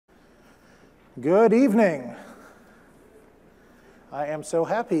Good evening. I am so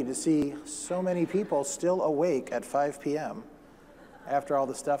happy to see so many people still awake at 5 p.m. after all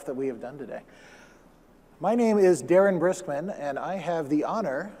the stuff that we have done today. My name is Darren Briskman, and I have the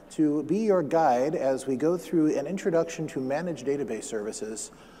honor to be your guide as we go through an introduction to managed database services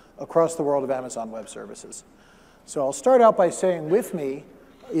across the world of Amazon Web Services. So I'll start out by saying with me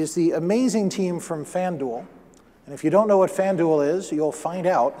is the amazing team from FanDuel. And if you don't know what FanDuel is, you'll find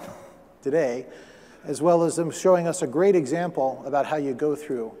out today, as well as them showing us a great example about how you go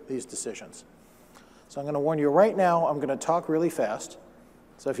through these decisions. So I'm going to warn you right now, I'm going to talk really fast.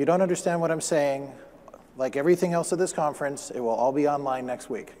 So if you don't understand what I'm saying, like everything else at this conference, it will all be online next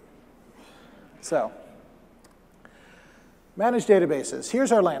week. So, managed databases.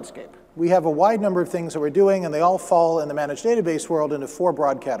 Here's our landscape. We have a wide number of things that we're doing, and they all fall in the managed database world into four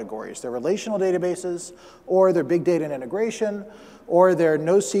broad categories. They're relational databases, or they're big data and integration, or they're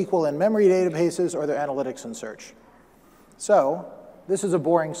NoSQL and memory databases, or they're analytics and search. So this is a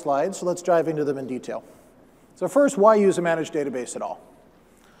boring slide, so let's dive into them in detail. So first, why use a managed database at all?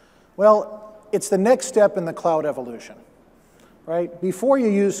 Well, it's the next step in the cloud evolution, right? Before you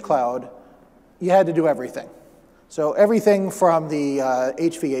used cloud, you had to do everything. So everything from the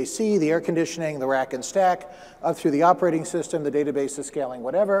HVAC, the air conditioning, the rack and stack, up through the operating system, the database, the scaling,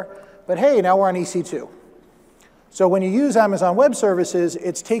 whatever. But hey, now we're on EC2. So when you use Amazon Web Services,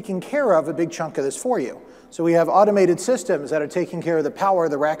 it's taking care of a big chunk of this for you. So we have automated systems that are taking care of the power,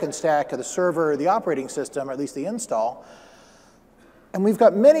 the rack and stack, of the server, the operating system, or at least the install. And we've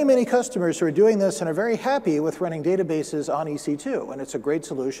got many, many customers who are doing this and are very happy with running databases on EC2. And it's a great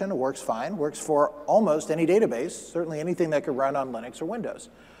solution. It works fine. Works for almost any database, certainly anything that could run on Linux or Windows.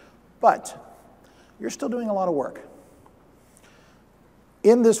 But you're still doing a lot of work.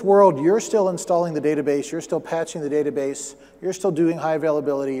 In this world, you're still installing the database. You're still patching the database. You're still doing high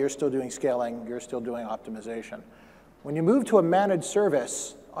availability. You're still doing scaling. You're still doing optimization. When you move to a managed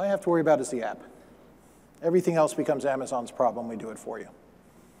service, all you have to worry about is the app. Everything else becomes Amazon's problem. We do it for you.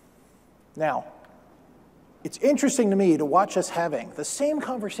 Now, it's interesting to me to watch us having the same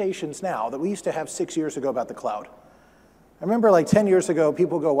conversations now that we used to have 6 years ago about the cloud. I remember like 10 years ago,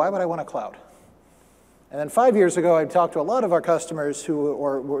 people go, why would I want a cloud? And then 5 years ago, I talked to a lot of our customers who,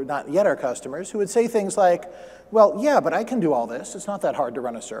 or were not yet our customers, who would say things like, well, yeah, but I can do all this. It's not that hard to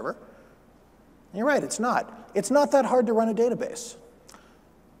run a server. And you're right, it's not. It's not that hard to run a database.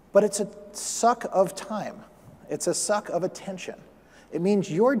 But it's a suck of time. It's a suck of attention. It means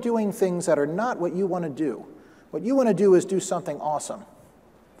you're doing things that are not what you want to do. What you want to do is do something awesome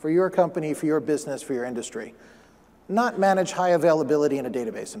for your company, for your business, for your industry, not manage high availability in a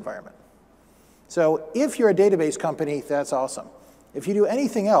database environment. So if you're a database company, that's awesome. If you do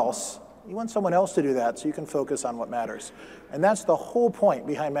anything else, you want someone else to do that so you can focus on what matters. And that's the whole point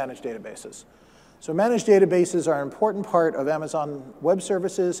behind managed databases. So managed databases are an important part of Amazon Web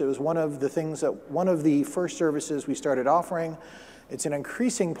Services. It was one of the first services we started offering. It's an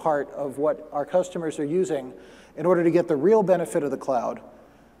increasing part of what our customers are using in order to get the real benefit of the cloud.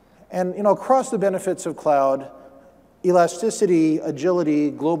 And across the benefits of cloud, elasticity,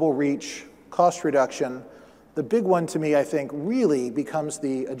 agility, global reach, cost reduction, the big one to me, I think, really becomes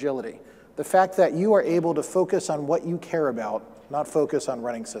the agility. The fact that you are able to focus on what you care about, not focus on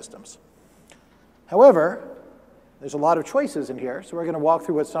running systems. However, there's a lot of choices in here, so we're going to walk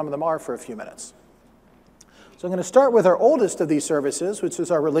through what some of them are for a few minutes. So I'm going to start with our oldest of these services, which is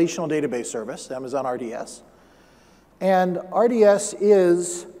our relational database service, Amazon RDS. And RDS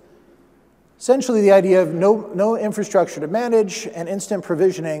is essentially the idea of no infrastructure to manage and instant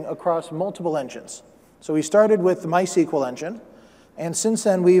provisioning across multiple engines. So we started with the MySQL engine, and since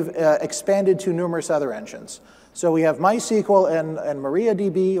then we've expanded to numerous other engines. So we have MySQL and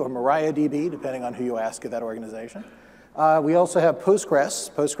MariaDB, or MariaDB, depending on who you ask at that organization. We also have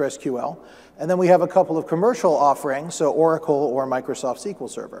PostgreSQL. And then we have a couple of commercial offerings, so Oracle or Microsoft SQL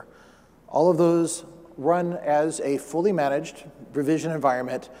Server. All of those run as a fully managed provision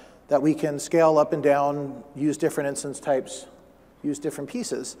environment that we can scale up and down, use different instance types, use different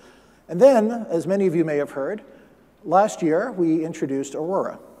pieces. And then, as many of you may have heard, last year we introduced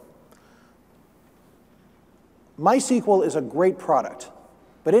Aurora. MySQL is a great product,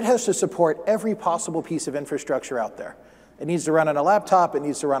 but it has to support every possible piece of infrastructure out there. It needs to run on a laptop, it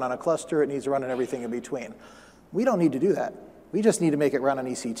needs to run on a cluster, it needs to run on everything in between. We don't need to do that. We just need to make it run on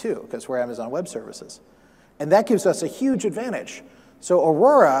EC2, because we're Amazon Web Services. And that gives us a huge advantage. So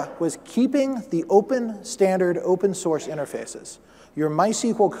Aurora was keeping the open standard, open source interfaces. Your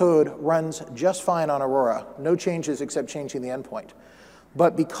MySQL code runs just fine on Aurora, no changes except changing the endpoint.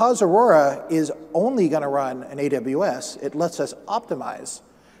 But because Aurora is only going to run in AWS, it lets us optimize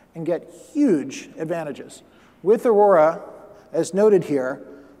and get huge advantages. With Aurora, as noted here,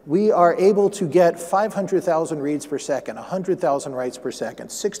 we are able to get 500,000 reads per second, 100,000 writes per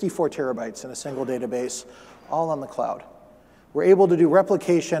second, 64 terabytes in a single database, all on the cloud. We're able to do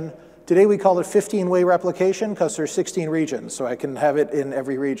replication. Today we call it 15-way replication because there's 16 regions, so I can have it in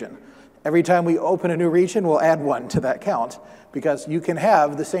every region. Every time we open a new region, we'll add one to that count because you can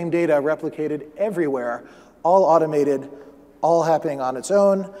have the same data replicated everywhere, all automated, all happening on its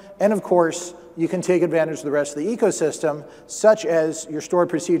own. And of course, you can take advantage of the rest of the ecosystem, such as your stored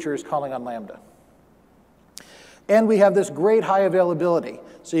procedures calling on Lambda. And we have this great high availability.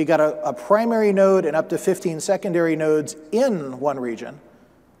 So you got a primary node and up to 15 secondary nodes in one region.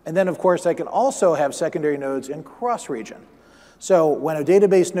 And then, of course, I can also have secondary nodes in cross-region. So when a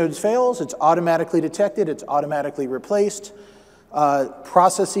database node fails, it's automatically detected, it's automatically replaced.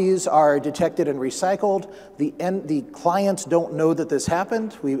 Processes are detected and recycled. The clients don't know that this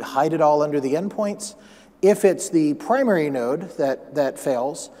happened. We hide it all under the endpoints. If it's the primary node that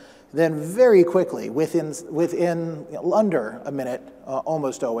fails, then very quickly, within under a minute,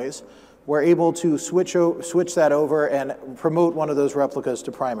 almost always, we're able to switch that over and promote one of those replicas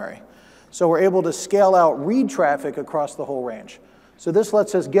to primary. So we're able to scale out read traffic across the whole range. So this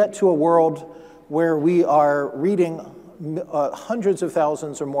lets us get to a world where we are reading hundreds of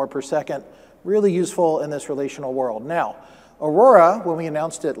thousands or more per second, really useful in this relational world. Now, Aurora, when we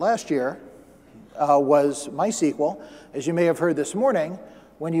announced it last year, was MySQL. As you may have heard this morning,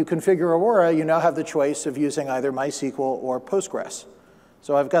 when you configure Aurora, you now have the choice of using either MySQL or Postgres.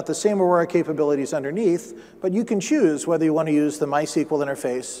 So I've got the same Aurora capabilities underneath, but you can choose whether you want to use the MySQL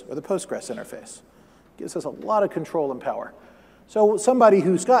interface or the Postgres interface. It gives us a lot of control and power. So somebody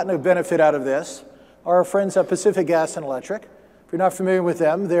who's gotten a benefit out of this are our friends at Pacific Gas and Electric. If you're not familiar with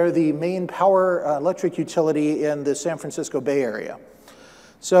them, they're the main power electric utility in the San Francisco Bay Area.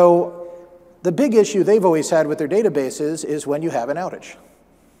 So the big issue they've always had with their databases is when you have an outage,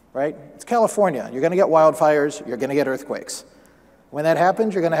 right? It's California. You're going to get wildfires. You're going to get earthquakes. When that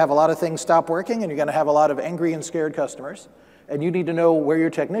happens, you're going to have a lot of things stop working, and you're going to have a lot of angry and scared customers. And you need to know where your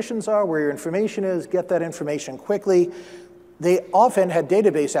technicians are, where your information is, get that information quickly. They often had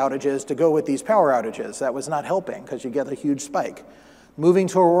database outages to go with these power outages. That was not helping because you get a huge spike. Moving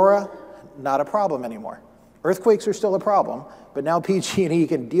to Aurora, not a problem anymore. Earthquakes are still a problem, but now PG&E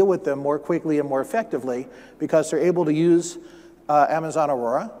can deal with them more quickly and more effectively because they're able to use Amazon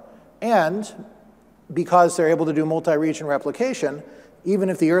Aurora, and because they're able to do multi-region replication, even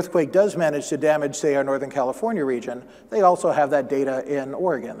if the earthquake does manage to damage, say, our Northern California region, they also have that data in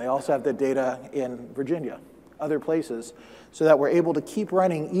Oregon. They also have that data in Virginia, other places, so that we're able to keep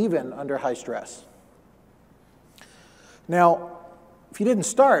running even under high stress. Now, if you didn't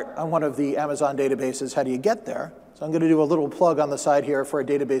start on one of the Amazon databases, how do you get there? So I'm going to do a little plug on the side here for a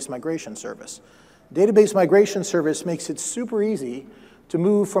database migration service. Database migration service makes it super easy to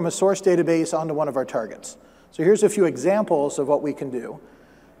move from a source database onto one of our targets. So here's a few examples of what we can do.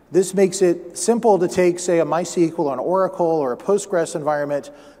 This makes it simple to take, say, a MySQL or an Oracle or a Postgres environment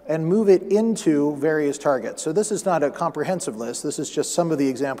and move it into various targets. So this is not a comprehensive list. This is just some of the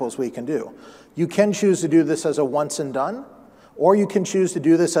examples we can do. You can choose to do this as a once and done, or you can choose to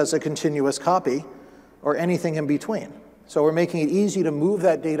do this as a continuous copy, or anything in between. So we're making it easy to move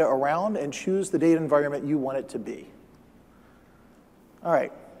that data around and choose the data environment you want it to be. All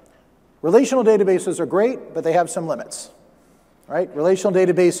right, relational databases are great, but they have some limits, right? Relational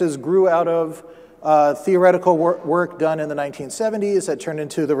databases grew out of theoretical work done in the 1970s that turned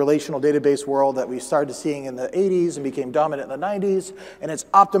into the relational database world that we started seeing in the 80s and became dominant in the 90s, and it's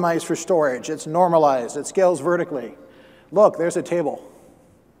optimized for storage, it's normalized, it scales vertically. Look, there's a table.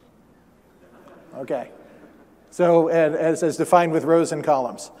 Okay, so as defined with rows and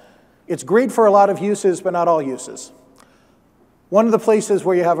columns. It's great for a lot of uses, but not all uses. One of the places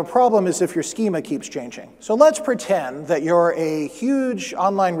where you have a problem is if your schema keeps changing. So let's pretend that you're a huge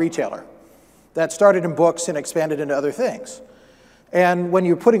online retailer that started in books and expanded into other things. And when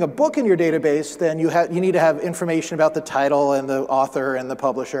you're putting a book in your database, then you need to have information about the title and the author and the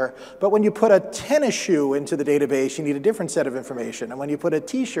publisher. But when you put a tennis shoe into the database, you need a different set of information. And when you put a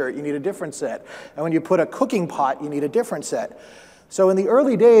t-shirt, you need a different set. And when you put a cooking pot, you need a different set. So in the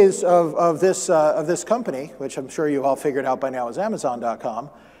early days of this company, which I'm sure you all figured out by now is Amazon.com,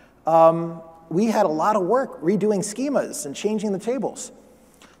 we had a lot of work redoing schemas and changing the tables.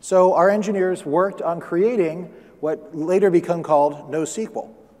 So our engineers worked on creating what later became called NoSQL.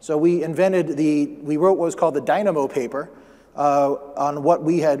 So we wrote what was called the Dynamo paper on what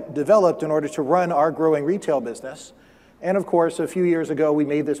we had developed in order to run our growing retail business. And of course, a few years ago, we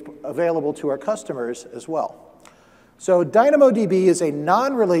made this available to our customers as well. So DynamoDB is a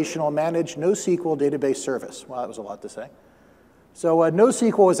non-relational managed NoSQL database service. Wow, that was a lot to say. So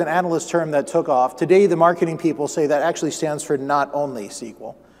NoSQL is an analyst term that took off. Today, the marketing people say that actually stands for not only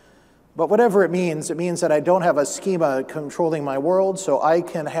SQL. But whatever it means that I don't have a schema controlling my world, so I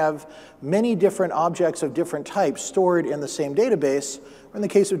can have many different objects of different types stored in the same database, or in the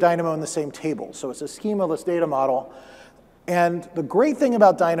case of Dynamo, in the same table. So it's a schemaless data model. And the great thing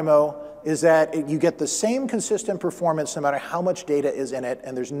about Dynamo is that you get the same consistent performance no matter how much data is in it,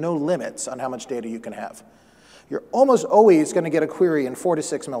 and there's no limits on how much data you can have. You're almost always going to get a query in 4 to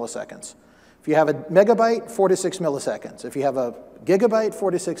 6 milliseconds. If you have a megabyte, 4 to 6 milliseconds. If you have a gigabyte, 4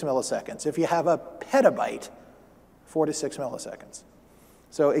 to 6 milliseconds. If you have a petabyte, 4 to 6 milliseconds.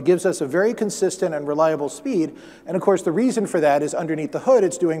 So it gives us a very consistent and reliable speed. And of course, the reason for that is underneath the hood,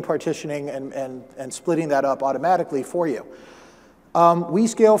 it's doing partitioning and splitting that up automatically for you. We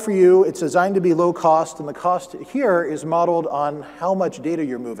scale for you. It's designed to be low cost, and the cost here is modeled on how much data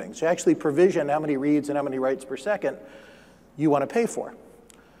you're moving. So you actually provision how many reads and how many writes per second you want to pay for.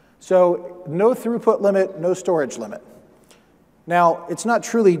 So no throughput limit, no storage limit. Now, it's not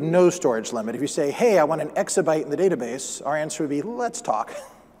truly no storage limit. If you say, hey, I want an exabyte in the database, our answer would be, let's talk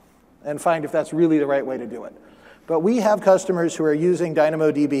and find if that's really the right way to do it. But we have customers who are using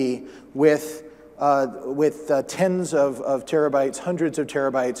DynamoDB with tens of terabytes, hundreds of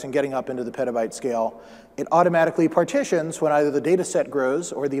terabytes, and getting up into the petabyte scale. It automatically partitions when either the data set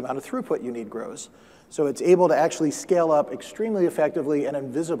grows or the amount of throughput you need grows. So it's able to actually scale up extremely effectively and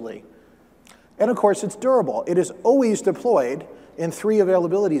invisibly. And of course, it's durable. It is always deployed in 3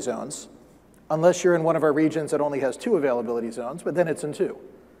 availability zones, unless you're in one of our regions that only has 2 availability zones, but then it's in 2.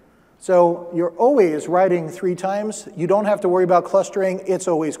 So you're always writing 3 times. You don't have to worry about clustering. It's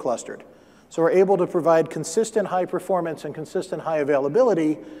always clustered. So we're able to provide consistent high performance and consistent high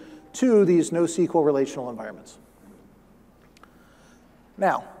availability to these NoSQL relational environments.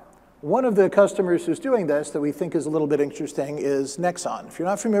 Now, one of the customers who's doing this that we think is a little bit interesting is Nexon. If you're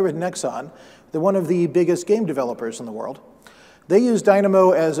not familiar with Nexon, they're one of the biggest game developers in the world. They use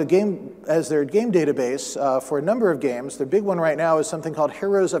Dynamo as their game database for a number of games. Their big one right now is something called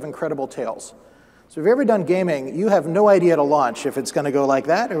Heroes of Incredible Tales. So if you've ever done gaming, you have no idea at launch if it's going to go like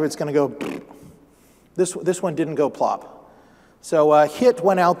that or it's going to go. This one didn't go plop. So Hit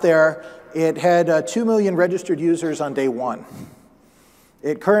went out there. It had 2 million registered users on day 1.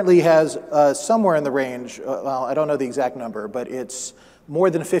 It currently has somewhere in the range, well, I don't know the exact number, but it's more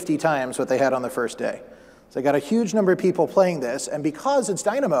than 50 times what they had on the first day. So they got a huge number of people playing this, and because it's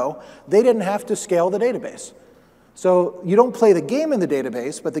Dynamo, they didn't have to scale the database. So you don't play the game in the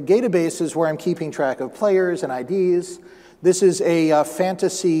database, but the database is where I'm keeping track of players and IDs. This is a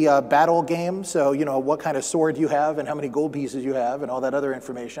fantasy battle game, so you know what kind of sword you have and how many gold pieces you have and all that other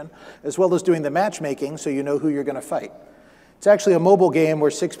information, as well as doing the matchmaking so you know who you're going to fight. It's actually a mobile game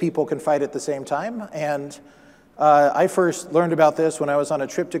where 6 people can fight at the same time, and I first learned about this when I was on a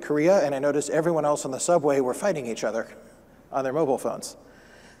trip to Korea, and I noticed everyone else on the subway were fighting each other on their mobile phones,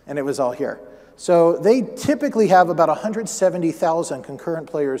 and it was all here. So they typically have about 170,000 concurrent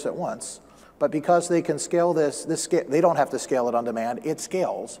players at once, but because they can scale they don't have to scale it on demand, it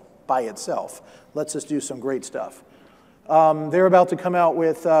scales by itself, lets us do some great stuff. They're about to come out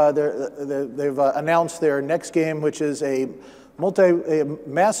with, they've announced their next game, which is a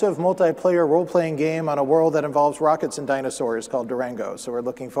massive multiplayer role-playing game on a world that involves rockets and dinosaurs called Durango. So we're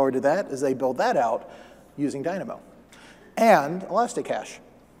looking forward to that as they build that out using Dynamo. And Elasticache.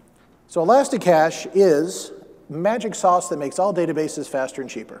 So Elasticache is magic sauce that makes all databases faster and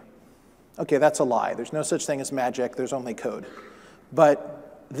cheaper. Okay, that's a lie. There's no such thing as magic. There's only code.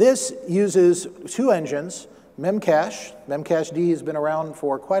 But this uses 2 engines. Memcache. Memcached has been around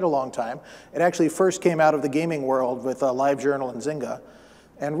for quite a long time. It actually first came out of the gaming world with LiveJournal and Zynga.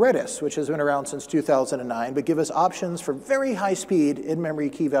 And Redis, which has been around since 2009, but give us options for very high speed in-memory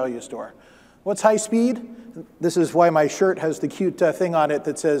key value store. What's high speed? This is why my shirt has the cute thing on it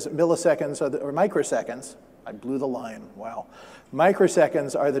that says milliseconds or microseconds. I blew the line, wow.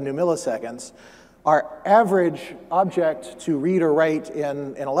 Microseconds are the new milliseconds. Our average object to read or write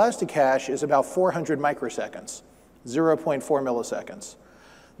in Elasticache is about 400 microseconds, 0.4 milliseconds.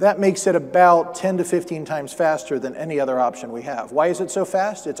 That makes it about 10 to 15 times faster than any other option we have. Why is it so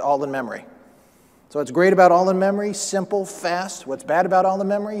fast? It's all in memory. So what's great about all in memory? Simple, fast. What's bad about all in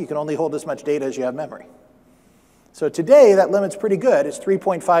memory? You can only hold as much data as you have memory. So today, that limit's pretty good. It's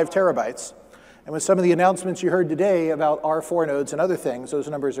 3.5 terabytes. And with some of the announcements you heard today about R4 nodes and other things, those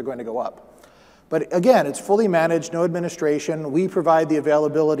numbers are going to go up. But again, it's fully managed, no administration. We provide the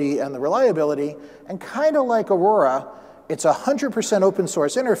availability and the reliability. And kind of like Aurora, it's a 100% open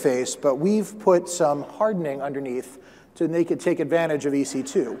source interface, but we've put some hardening underneath to make it take advantage of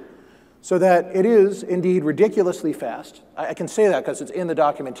EC2, so that it is indeed ridiculously fast. I can say that because it's in the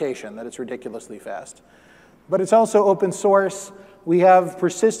documentation that it's ridiculously fast. But it's also open source. We have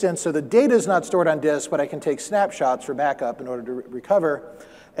persistence, so the data is not stored on disk, but I can take snapshots for backup in order to recover.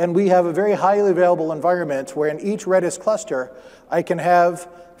 And we have a very highly available environment where in each Redis cluster, I can have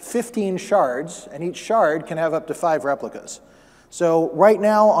 15 shards, and each shard can have up to 5 replicas. So right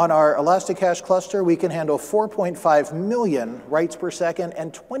now on our Elasticache cluster, we can handle 4.5 million writes per second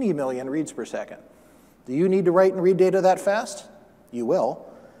and 20 million reads per second. Do you need to write and read data that fast? You will.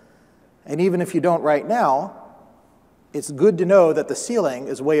 And even if you don't right now, it's good to know that the ceiling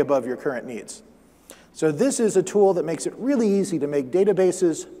is way above your current needs. So this is a tool that makes it really easy to make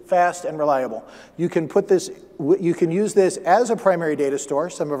databases fast and reliable. You can use this as a primary data store.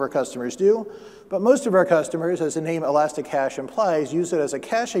 Some of our customers do. But most of our customers, as the name Elasticache implies, use it as a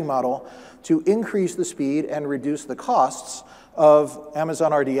caching model to increase the speed and reduce the costs of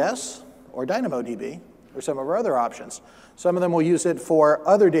Amazon RDS or DynamoDB or some of our other options. Some of them will use it for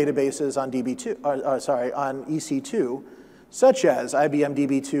other databases on on EC2, such as IBM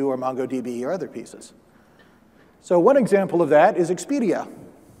DB2 or MongoDB or other pieces. So one example of that is Expedia,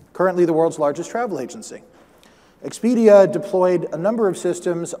 currently the world's largest travel agency. Expedia deployed a number of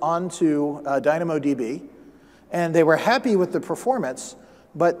systems onto DynamoDB, and they were happy with the performance,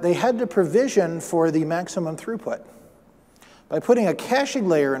 but they had to provision for the maximum throughput. By putting a caching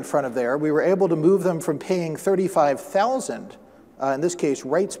layer in front of there, we were able to move them from paying 35,000, in this case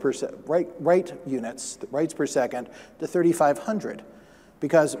write units, writes per second, to 3,500.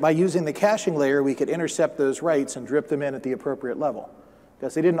 Because by using the caching layer, we could intercept those writes and drip them in at the appropriate level,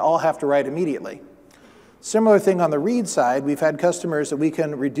 because they didn't all have to write immediately. Similar thing on the read side, we've had customers that we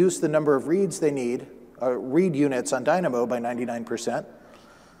can reduce the number of reads they need, read units on Dynamo by 99%,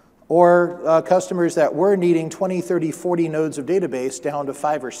 or customers that were needing 20, 30, 40 nodes of database down to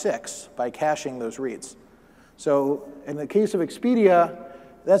 5 or 6 by caching those reads. So in the case of Expedia,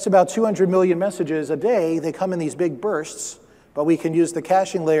 that's about 200 million messages a day. They come in these big bursts, but we can use the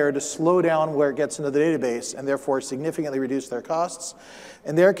caching layer to slow down where it gets into the database and therefore significantly reduce their costs.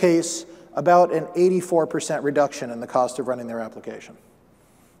 In their case, about an 84% reduction in the cost of running their application.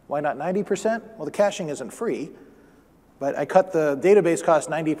 Why not 90%? Well, the caching isn't free, but I cut the database cost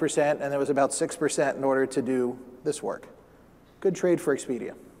 90%, and there was about 6% in order to do this work. Good trade for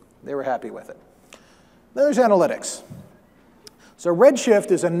Expedia. They were happy with it. Then there's analytics. So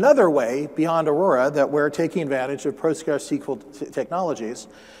Redshift is another way beyond Aurora that we're taking advantage of PostgreSQL technologies.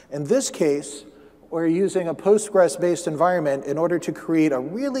 In this case, we're using a Postgres-based environment in order to create a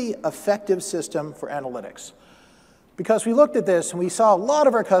really effective system for analytics. Because we looked at this and we saw a lot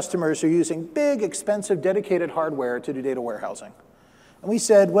of our customers are using big, expensive, dedicated hardware to do data warehousing. And we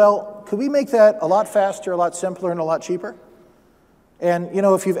said, well, could we make that a lot faster, a lot simpler, and a lot cheaper? And you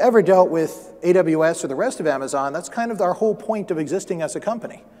know, if you've ever dealt with AWS or the rest of Amazon, that's kind of our whole point of existing as a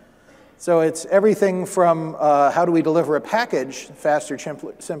company. So it's everything from how do we deliver a package faster,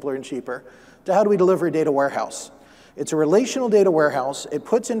 simpler, and cheaper, to how do we deliver a data warehouse. It's a relational data warehouse. It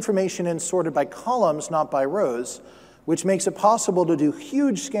puts information in sorted by columns, not by rows, which makes it possible to do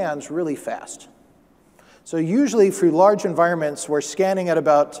huge scans really fast. So usually for large environments, we're scanning at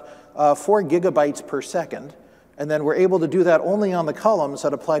about 4 gigabytes per second. And then we're able to do that only on the columns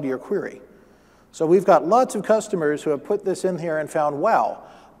that apply to your query. So we've got lots of customers who have put this in here and found, wow,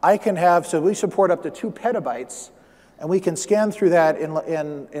 I can have, so we support up to 2 petabytes, and we can scan through that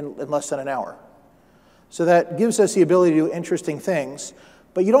in less than an hour. So that gives us the ability to do interesting things.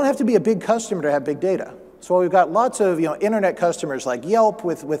 But you don't have to be a big customer to have big data. So we've got lots of internet customers like Yelp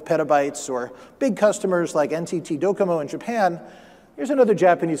with petabytes, or big customers like NTT Docomo in Japan. Here's another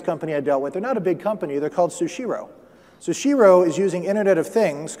Japanese company I dealt with. They're not a big company. They're called Sushiro. Sushiro is using Internet of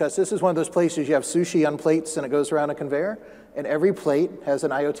Things, because this is one of those places you have sushi on plates and it goes around a conveyor, and every plate has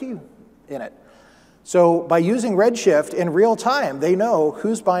an IoT in it. So by using Redshift in real time, they know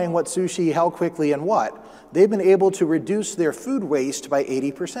who's buying what sushi, how quickly, and what. They've been able to reduce their food waste by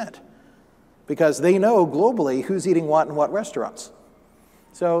 80%, because they know globally who's eating what in what restaurants.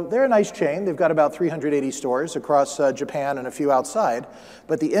 So they're a nice chain. They've got about 380 stores across Japan and a few outside.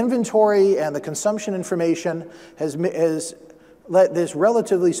 But the inventory and the consumption information has let this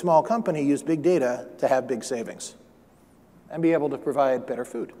relatively small company use big data to have big savings and be able to provide better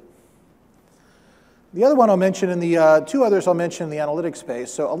food. The other one I'll mention, in the 2 others I'll mention in the analytics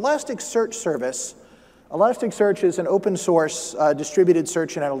space. So Elasticsearch service. Elasticsearch is an open source distributed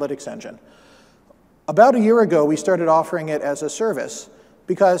search and analytics engine. About a year ago, we started offering it as a service,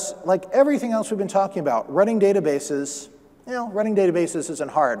 Because like everything else we've been talking about, running databases, running databases isn't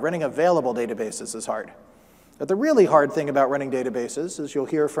hard. Running available databases is hard. But the really hard thing about running databases, as you'll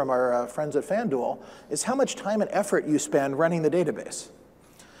hear from our friends at FanDuel, is how much time and effort you spend running the database.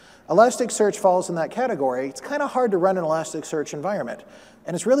 Elasticsearch falls in that category. It's kind of hard to run an Elasticsearch environment.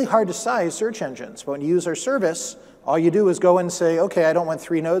 And it's really hard to size search engines. But when you use our service, all you do is go and say, OK, I don't want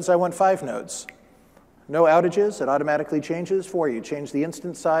 3 nodes, I want 5 nodes. No outages, it automatically changes for you. Change the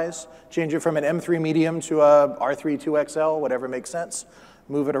instance size, change it from an M3 medium to a R3 2XL, whatever makes sense,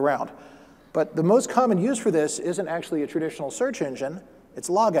 move it around. But the most common use for this isn't actually a traditional search engine, it's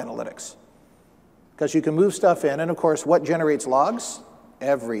log analytics. Because you can move stuff in, and of course, what generates logs?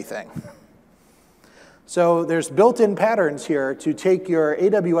 Everything. So there's built-in patterns here to take your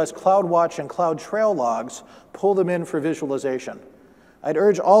AWS CloudWatch and CloudTrail logs, pull them in for visualization. I'd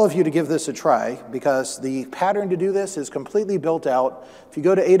urge all of you to give this a try, because the pattern to do this is completely built out. If you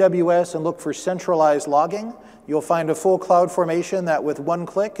go to AWS and look for centralized logging, you'll find a full cloud formation that with 1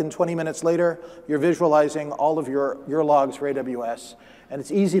 click and 20 minutes later, you're visualizing all of your logs for AWS. And it's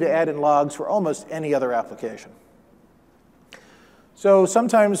easy to add in logs for almost any other application. So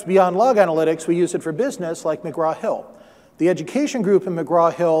sometimes beyond log analytics, we use it for business, like McGraw-Hill. The education group in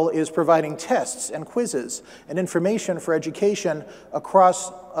McGraw-Hill is providing tests and quizzes and information for education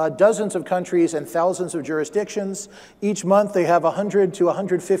across dozens of countries and thousands of jurisdictions. Each month, they have 100 to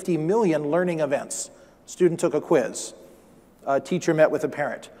 150 million learning events. Student took a quiz. A teacher met with a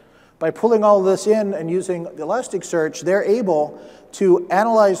parent. By pulling all this in and using Elasticsearch, they're able to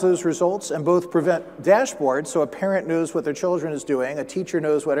analyze those results and both prevent dashboards, so a parent knows what their children is doing, a teacher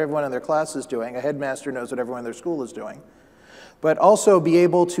knows what everyone in their class is doing, a headmaster knows what everyone in their school is doing, but also be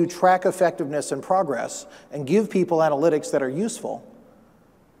able to track effectiveness and progress and give people analytics that are useful,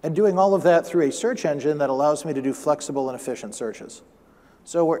 and doing all of that through a search engine that allows me to do flexible and efficient searches.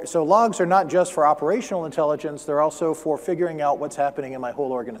 So logs are not just for operational intelligence, they're also for figuring out what's happening in my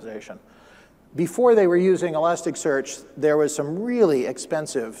whole organization. Before they were using Elasticsearch, there was some really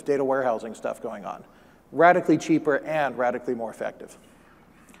expensive data warehousing stuff going on, radically cheaper and radically more effective.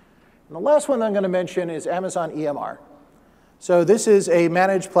 And the last one I'm going to mention is Amazon EMR. So this is a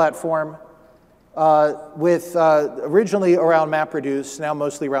managed platform with originally around MapReduce, now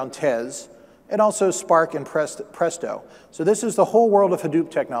mostly around Tez, and also Spark and Presto. So this is the whole world of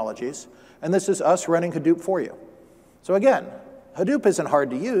Hadoop technologies, and this is us running Hadoop for you. So again, Hadoop isn't hard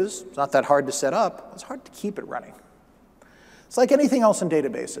to use. It's not that hard to set up. It's hard to keep it running. It's like anything else in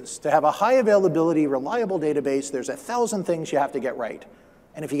databases. To have a high availability, reliable database, there's 1,000 things you have to get right.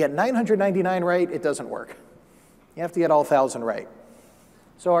 And if you get 999 right, it doesn't work. You have to get all 1,000 right.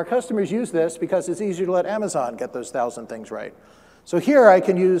 So our customers use this because it's easier to let Amazon get those 1,000 things right. So here I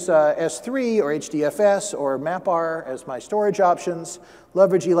can use S3 or HDFS or MapR as my storage options,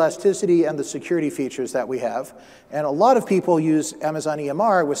 leverage elasticity and the security features that we have. And a lot of people use Amazon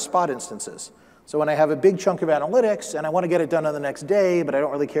EMR with spot instances. So when I have a big chunk of analytics and I want to get it done on the next day, but I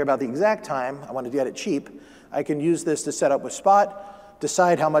don't really care about the exact time, I want to get it cheap, I can use this to set up with Spot,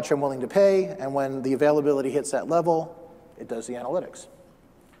 decide how much I'm willing to pay, and when the availability hits that level, it does the analytics.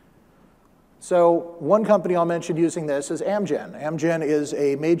 So one company I'll mention using this is Amgen. Amgen is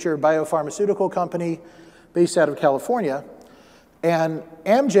a major biopharmaceutical company based out of California. And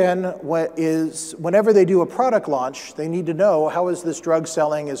Amgen whenever they do a product launch, they need to know how is this drug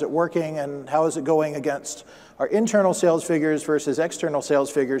selling, is it working, and how is it going against our internal sales figures versus external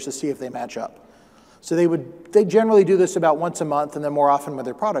sales figures to see if they match up. So they generally do this about once a month and then more often with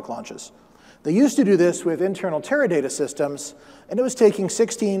their product launches. They used to do this with internal Teradata systems, and it was taking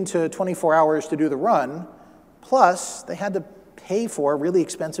 16 to 24 hours to do the run, plus they had to pay for a really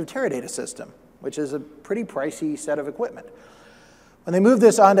expensive Teradata system, which is a pretty pricey set of equipment. When they moved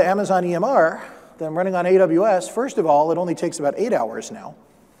this onto Amazon EMR, then running on AWS, first of all, it only takes about 8 hours now.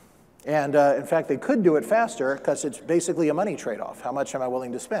 And in fact, they could do it faster because it's basically a money trade-off. How much am I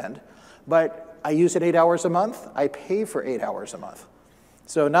willing to spend? But I use it 8 hours a month. I pay for 8 hours a month.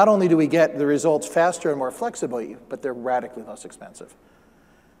 So not only do we get the results faster and more flexibly, but they're radically less expensive.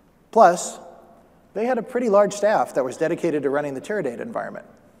 Plus, they had a pretty large staff that was dedicated to running the Teradata environment.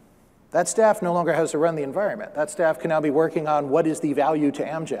 That staff no longer has to run the environment. That staff can now be working on what is the value to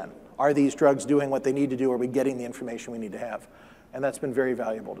Amgen. Are these drugs doing what they need to do? Are we getting the information we need to have? And that's been very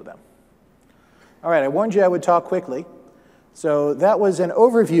valuable to them. All right, I warned you I would talk quickly. So that was an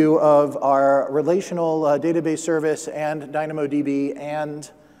overview of our relational database service and DynamoDB and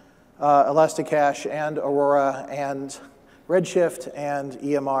Elasticache and Aurora and Redshift and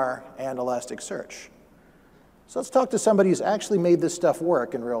EMR and Elasticsearch. So let's talk to somebody who's actually made this stuff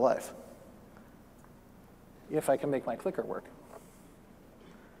work in real life. If I can make my clicker work.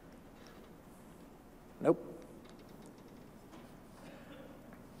 Nope.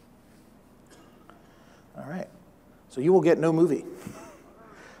 All right. So you will get no movie.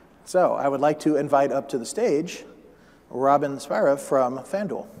 So I would like to invite up to the stage Robin Spira from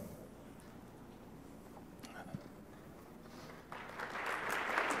FanDuel.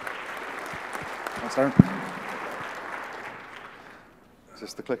 Thanks, Darren. Is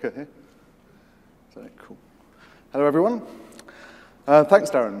this the clicker here? So, cool. Hello, everyone.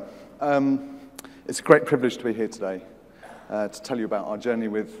 Thanks, Darren. It's a great privilege to be here today to tell you about our journey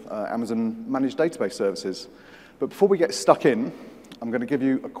with Amazon Managed Database Services. But before we get stuck in, I'm going to give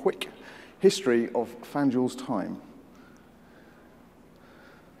you a quick history of FanDuel's time.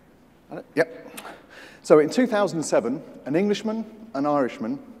 Yep. So in 2007, an Englishman, an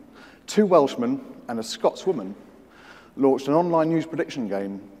Irishman, 2 Welshmen, and a Scotswoman launched an online news prediction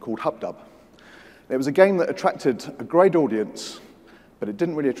game called HubDub. It was a game that attracted a great audience, but it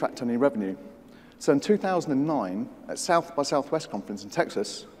didn't really attract any revenue. So in 2009, at South by Southwest conference in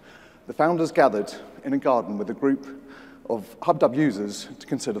Texas, the founders gathered in a garden with a group of HubDub users to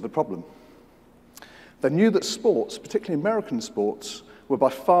consider the problem. They knew that sports, particularly American sports, were by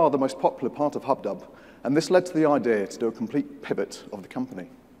far the most popular part of HubDub, and this led to the idea to do a complete pivot of the company.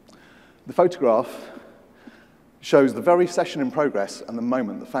 The photograph shows the very session in progress and the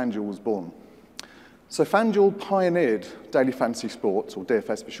moment that FanDuel was born. So FanDuel pioneered daily fantasy sports, or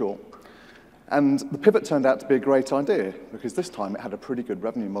DFS for short, and the pivot turned out to be a great idea because this time it had a pretty good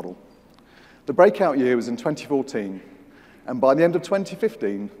revenue model. The breakout year was in 2014, and by the end of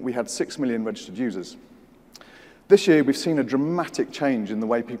 2015, we had 6 million registered users. This year, we've seen a dramatic change in the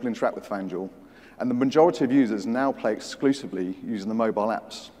way people interact with FanDuel, and the majority of users now play exclusively using the mobile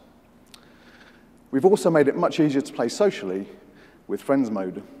apps. We've also made it much easier to play socially with Friends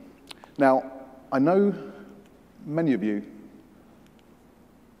Mode. Now, I know many of you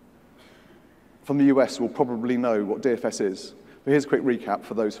from the US will probably know what DFS is, but here's a quick recap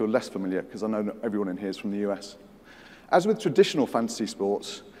for those who are less familiar, because I know not everyone in here is from the US. As with traditional fantasy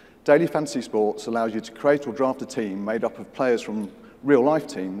sports, daily fantasy sports allows you to create or draft a team made up of players from real-life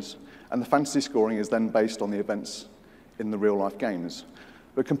teams, and the fantasy scoring is then based on the events in the real-life games.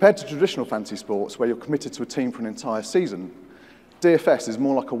 But compared to traditional fantasy sports, where you're committed to a team for an entire season, DFS is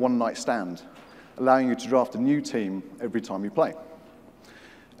more like a one-night stand, allowing you to draft a new team every time you play.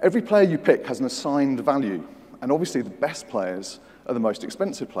 Every player you pick has an assigned value, and obviously the best players are the most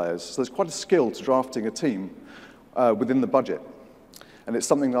expensive players, so there's quite a skill to drafting a team within the budget. And it's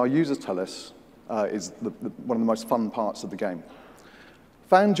something that our users tell us is one of the most fun parts of the game.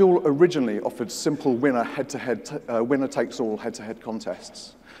 FanDuel originally offered simple winner-takes-all head-to-head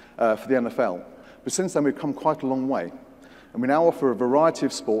contests for the NFL, but since then we've come quite a long way, and we now offer a variety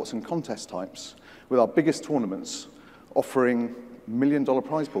of sports and contest types, with our biggest tournaments offering million-dollar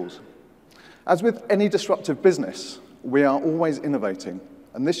prize pools. As with any disruptive business, we are always innovating,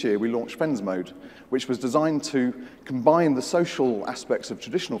 and this year we launched Friends Mode, which was designed to combine the social aspects of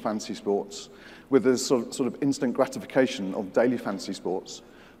traditional fantasy sports with the sort of instant gratification of daily fantasy sports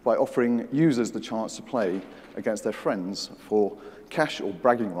by offering users the chance to play against their friends for cash or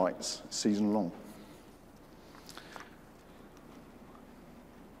bragging rights season long.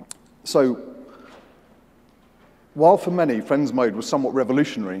 So, while for many, Friends Mode was somewhat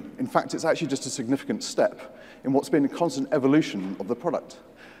revolutionary, in fact, it's actually just a significant step in what's been a constant evolution of the product.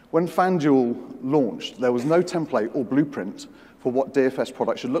 When FanDuel launched, there was no template or blueprint for what DFS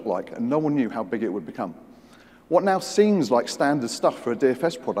product should look like, and no one knew how big it would become. What now seems like standard stuff for a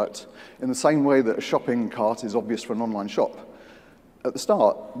DFS product, in the same way that a shopping cart is obvious for an online shop, at the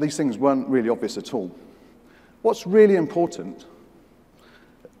start, these things weren't really obvious at all. What's really important,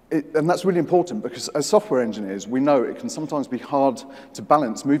 and that's really important because as software engineers, we know it can sometimes be hard to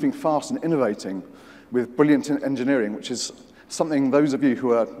balance moving fast and innovating with brilliant engineering, which is something those of you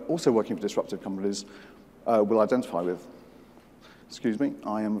who are also working for disruptive companies will identify with. Excuse me,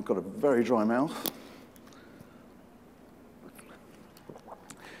 I've got a very dry mouth.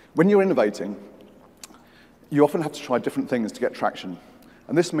 When you're innovating, you often have to try different things to get traction.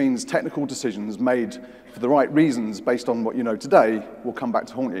 And this means technical decisions made for the right reasons based on what you know today will come back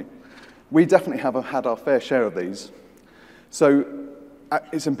to haunt you. We definitely have had our fair share of these. So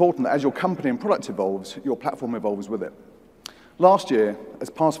it's important that as your company and product evolves, your platform evolves with it. Last year, as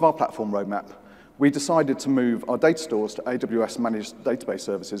part of our platform roadmap, we decided to move our data stores to AWS Managed Database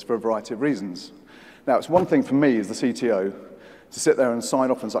Services for a variety of reasons. Now, it's one thing for me as the CTO to sit there and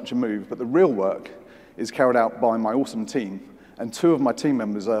sign off on such a move, but the real work is carried out by my awesome team, and 2 of my team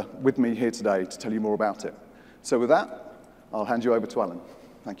members are with me here today to tell you more about it. So with that, I'll hand you over to Alan.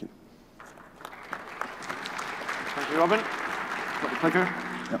 Thank you. Thank you, Robin. Got the clicker?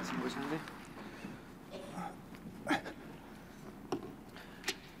 Yep. Always handy.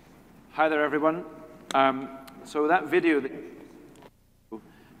 Hi there, everyone. So that video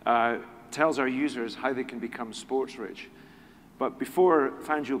tells our users how they can become sports rich. But before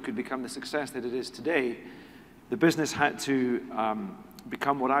FanDuel could become the success that it is today, the business had to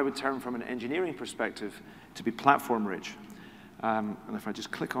become what I would term from an engineering perspective to be platform rich. And if I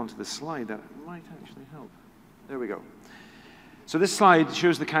just click onto the slide, that might actually help. There we go. So this slide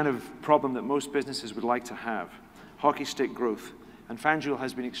shows the kind of problem that most businesses would like to have, hockey stick growth. And FanDuel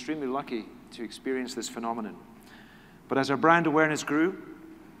has been extremely lucky to experience this phenomenon. But as our brand awareness grew,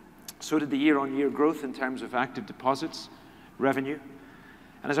 so did the year-on-year growth in terms of active deposits, revenue.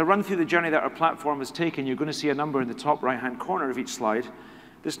 And as I run through the journey that our platform has taken, you're going to see a number in the top right-hand corner of each slide.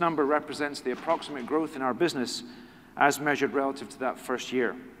 This number represents the approximate growth in our business as measured relative to that first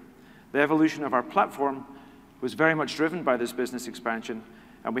year. The evolution of our platform was very much driven by this business expansion,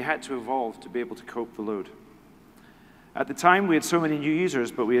 and we had to evolve to be able to cope the load. At the time, we had so many new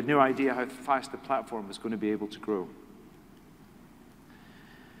users, but we had no idea how fast the platform was going to be able to grow.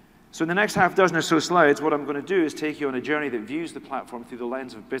 So in the next half dozen or so slides, what I'm going to do is take you on a journey that views the platform through the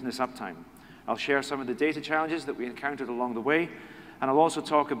lens of business uptime. I'll share some of the data challenges that we encountered along the way, and I'll also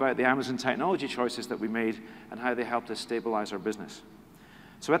talk about the Amazon technology choices that we made and how they helped us stabilize our business.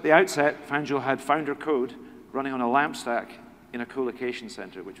 So at the outset, FanDuel had founder code running on a lamp stack in a co-location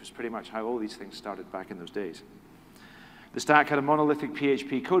center, which was pretty much how all these things started back in those days. The stack had a monolithic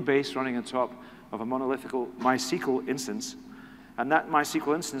PHP code base running on top of a monolithic MySQL instance, and that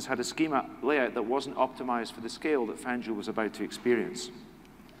MySQL instance had a schema layout that wasn't optimized for the scale that FanDuel was about to experience.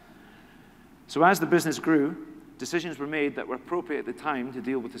 So as the business grew, decisions were made that were appropriate at the time to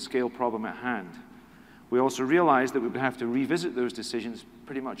deal with the scale problem at hand. We also realized that we would have to revisit those decisions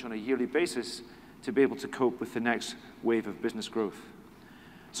pretty much on a yearly basis to be able to cope with the next wave of business growth.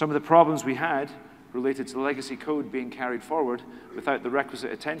 Some of the problems we had related to the legacy code being carried forward without the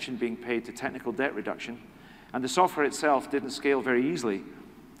requisite attention being paid to technical debt reduction, and the software itself didn't scale very easily.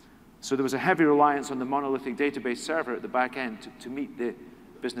 So there was a heavy reliance on the monolithic database server at the back end to meet the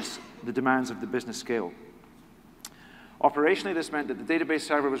demands of the business scale. Operationally, this meant that the database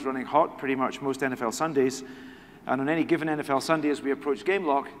server was running hot pretty much most NFL Sundays, and on any given NFL Sunday as we approached game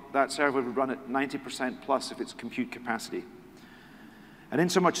lock, that server would run at 90% plus of its compute capacity. And in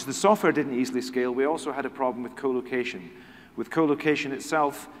so much as the software didn't easily scale, we also had a problem with co-location. With co-location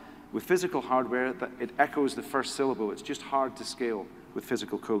itself, with physical hardware, that it echoes the first syllable. It's just hard to scale with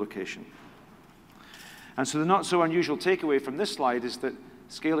physical co-location. And so the not so unusual takeaway from this slide is that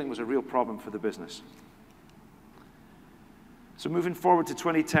scaling was a real problem for the business. So moving forward to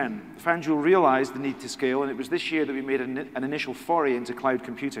 2010, FanDuel realized the need to scale, and it was this year that we made an initial foray into cloud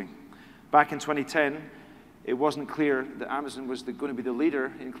computing. Back in 2010, it wasn't clear that Amazon was going to be the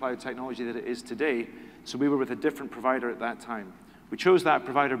leader in cloud technology that it is today, so we were with a different provider at that time. We chose that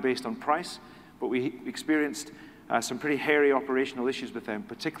provider based on price, but we experienced some pretty hairy operational issues with them,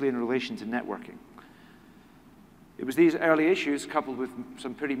 particularly in relation to networking. It was these early issues, coupled with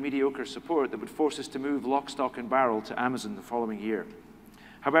some pretty mediocre support, that would force us to move lock, stock, and barrel to Amazon the following year.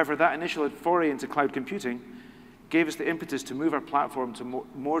 However, that initial foray into cloud computing gave us the impetus to move our platform to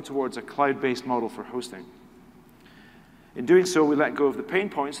more towards a cloud-based model for hosting. In doing so, we let go of the pain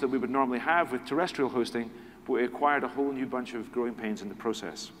points that we would normally have with terrestrial hosting, but we acquired a whole new bunch of growing pains in the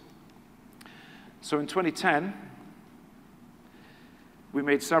process. So in 2010, we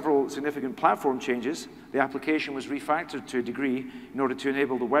made several significant platform changes. The application was refactored to a degree in order to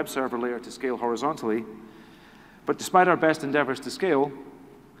enable the web server layer to scale horizontally. But despite our best endeavors to scale,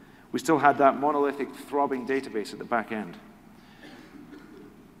 we still had that monolithic throbbing database at the back end.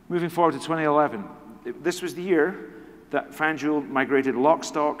 Moving forward to 2011, this was the year that FanDuel migrated lock,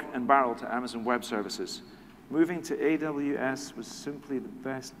 stock, and barrel to Amazon Web Services. Moving to AWS was simply the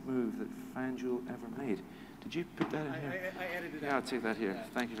best move that FanDuel ever made. Did you put that in here? I edited it. Yeah, I'll take that here. Yeah.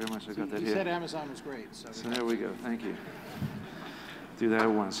 Thank you very much. I got that here. You said Amazon was great. So there we go. Thank you. Do that at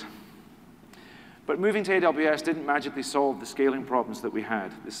once. But moving to AWS didn't magically solve the scaling problems that we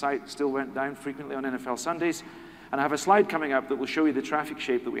had. The site still went down frequently on NFL Sundays, and I have a slide coming up that will show you the traffic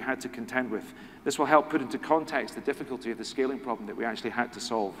shape that we had to contend with. This will help put into context the difficulty of the scaling problem that we actually had to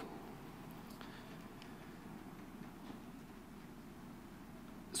solve.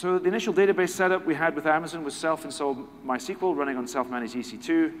 So the initial database setup we had with Amazon was self-installed MySQL running on self-managed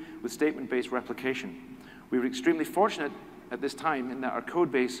EC2 with statement-based replication. We were extremely fortunate at this time in that our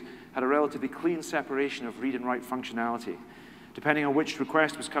code base had a relatively clean separation of read and write functionality. Depending on which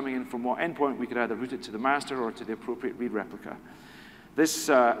request was coming in from what endpoint, we could either route it to the master or to the appropriate read replica. This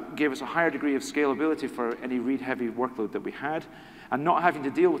gave us a higher degree of scalability for any read-heavy workload that we had, and not having to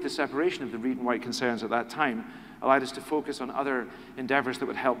deal with the separation of the read and write concerns at that time allowed us to focus on other endeavors that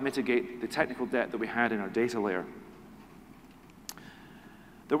would help mitigate the technical debt that we had in our data layer.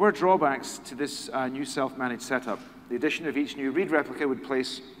 There were drawbacks to this new self-managed setup. The addition of each new read replica would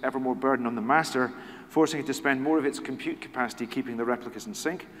place ever more burden on the master, forcing it to spend more of its compute capacity keeping the replicas in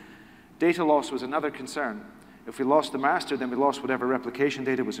sync. Data loss was another concern. If we lost the master, then we lost whatever replication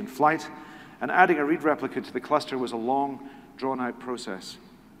data was in flight, and adding a read replica to the cluster was a long, drawn-out process.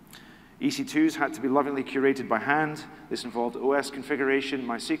 EC2s had to be lovingly curated by hand. This involved OS configuration,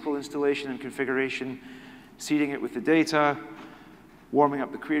 MySQL installation and configuration, seeding it with the data, warming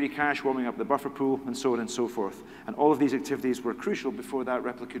up the query cache, warming up the buffer pool, and so on and so forth. And all of these activities were crucial before that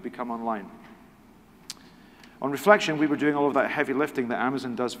replica could become online. On reflection, we were doing all of that heavy lifting that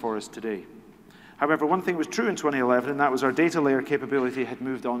Amazon does for us today. However, one thing was true in 2011, and that was our data layer capability had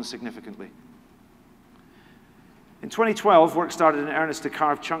moved on significantly. In 2012, work started in earnest to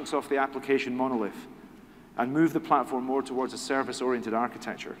carve chunks off the application monolith and move the platform more towards a service-oriented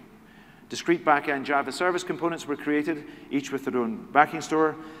architecture. Discrete back-end Java service components were created, each with their own backing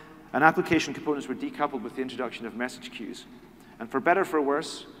store, and application components were decoupled with the introduction of message queues. And for better or for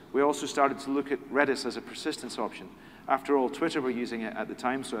worse, we also started to look at Redis as a persistence option. After all, Twitter were using it at the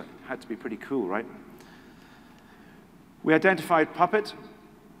time, so it had to be pretty cool, right? We identified Puppet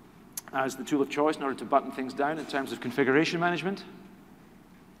as the tool of choice in order to button things down in terms of configuration management.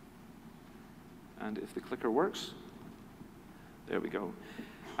 And if the clicker works, there we go.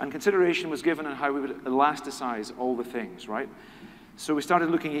 And consideration was given on how we would elasticize all the things, right? So we started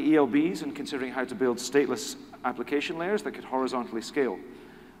looking at ELBs and considering how to build stateless application layers that could horizontally scale.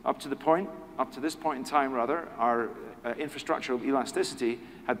 Up to this point in time, rather, our infrastructural elasticity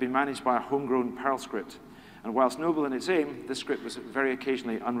had been managed by a homegrown Perl script. And whilst noble in its aim, this script was very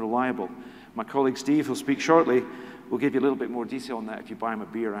occasionally unreliable. My colleague Steve, who'll speak shortly, will give you a little bit more detail on that if you buy him a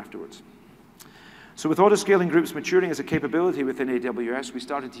beer afterwards. So with auto-scaling groups maturing as a capability within AWS, we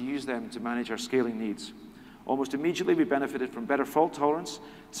started to use them to manage our scaling needs. Almost immediately, we benefited from better fault tolerance,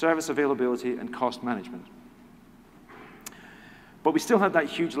 service availability, and cost management. But we still had that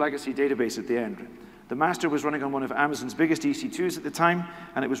huge legacy database at the end. The master was running on one of Amazon's biggest EC2s at the time,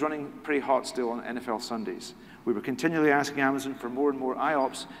 and it was running pretty hot still on NFL Sundays. We were continually asking Amazon for more and more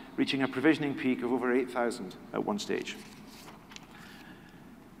IOPS, reaching a provisioning peak of over 8,000 at one stage.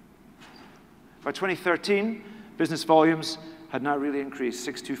 By 2013, business volumes had now really increased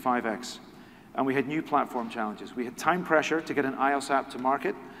 625x, and we had new platform challenges. We had time pressure to get an iOS app to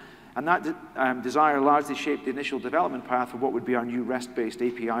market, and that desire largely shaped the initial development path of what would be our new REST-based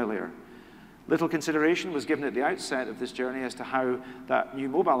API layer. Little consideration was given at the outset of this journey as to how that new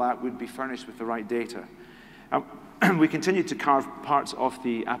mobile app would be furnished with the right data. We continued to carve parts of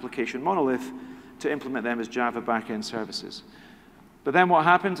the application monolith to implement them as Java backend services. But then what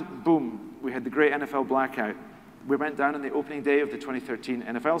happened? Boom, we had the great NFL blackout. We went down on the opening day of the 2013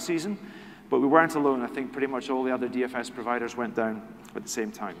 NFL season, but we weren't alone. I think pretty much all the other DFS providers went down at the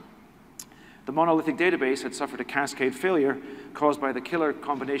same time. The monolithic database had suffered a cascade failure caused by the killer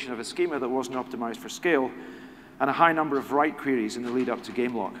combination of a schema that wasn't optimized for scale and a high number of write queries in the lead up to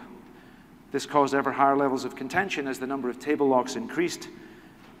game lock. This caused ever higher levels of contention as the number of table locks increased,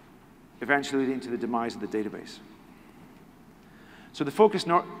 eventually leading to the demise of the database. So the focus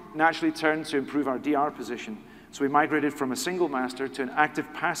naturally turned to improve our DR position. So we migrated from a single master to an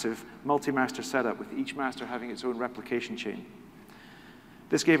active-passive multi-master setup, with each master having its own replication chain.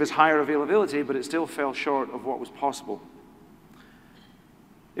 This gave us higher availability, but it still fell short of what was possible.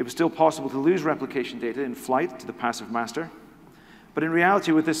 It was still possible to lose replication data in flight to the passive master. But in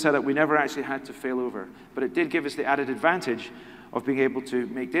reality, with this setup, we never actually had to fail over. But it did give us the added advantage of being able to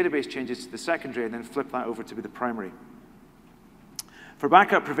make database changes to the secondary and then flip that over to be the primary. For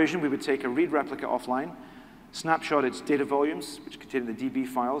backup provision, we would take a read replica offline, snapshot its data volumes, which contain the DB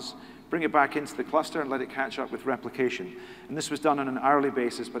files, bring it back into the cluster and let it catch up with replication. And this was done on an hourly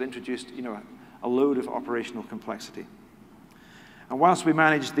basis, but introduced a load of operational complexity. And whilst we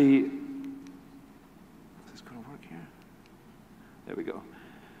managed the, is this going to work here? There we go.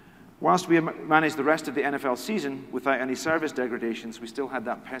 Whilst we managed the rest of the NFL season without any service degradations, we still had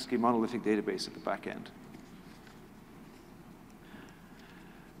that pesky monolithic database at the back end.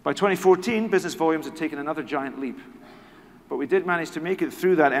 By 2014, business volumes had taken another giant leap. But we did manage to make it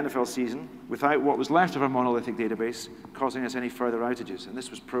through that NFL season without what was left of our monolithic database causing us any further outages, and this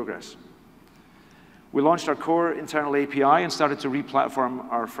was progress. We launched our core internal API and started to re-platform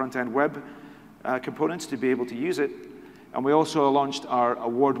our front-end web components to be able to use it, and we also launched our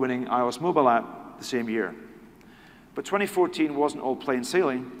award-winning iOS mobile app the same year. But 2014 wasn't all plain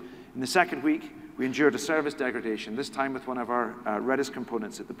sailing. In the second week, we endured a service degradation, this time with one of our Redis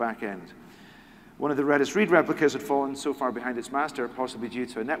components at the back end. One of the Redis read replicas had fallen so far behind its master, possibly due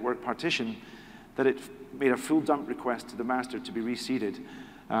to a network partition, that it made a full dump request to the master to be reseeded.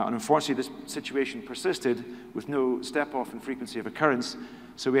 And unfortunately, this situation persisted with no step-off in frequency of occurrence,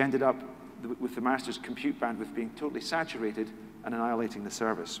 so we ended up with the master's compute bandwidth being totally saturated and annihilating the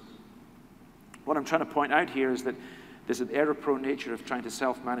service. What I'm trying to point out here is that there's an error-prone nature of trying to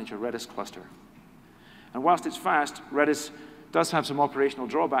self-manage a Redis cluster. And whilst it's fast, Redis does have some operational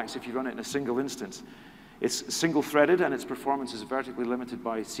drawbacks if you run it in a single instance. It's single-threaded, and its performance is vertically limited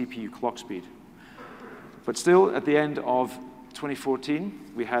by CPU clock speed. But still, at the end of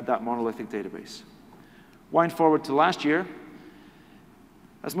 2014, we had that monolithic database. Wind forward to last year.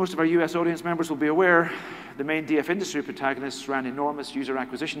 As most of our US audience members will be aware, the main DF industry protagonists ran enormous user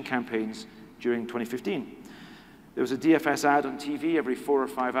acquisition campaigns during 2015. There was a DFS ad on TV every 4 or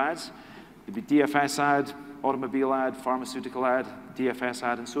 5 ads. There'd be DFS ad, automobile ad, pharmaceutical ad, DFS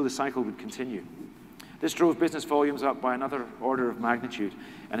ad, and so the cycle would continue. This drove business volumes up by another order of magnitude.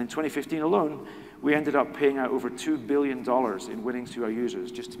 And in 2015 alone, we ended up paying out over $2 billion in winnings to our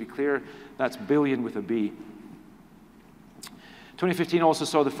users. Just to be clear, that's billion with a B. 2015 also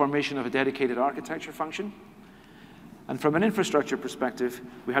saw the formation of a dedicated architecture function. And from an infrastructure perspective,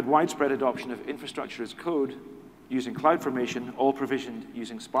 we had widespread adoption of infrastructure as code using CloudFormation, all provisioned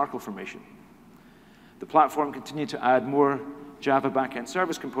using Sparkle Formation. The platform continued to add more Java backend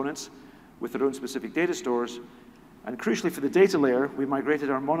service components with their own specific data stores. And crucially for the data layer, we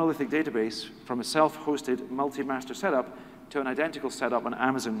migrated our monolithic database from a self-hosted multi-master setup to an identical setup on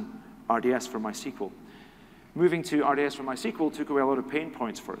Amazon RDS for MySQL. Moving to RDS for MySQL took away a lot of pain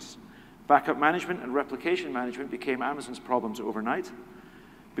points for us. Backup management and replication management became Amazon's problems overnight.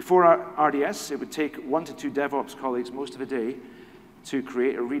 Before our RDS, it would take 1 to 2 DevOps colleagues most of the day to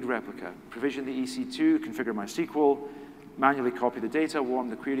create a read replica, provision the EC2, configure MySQL, manually copy the data, warm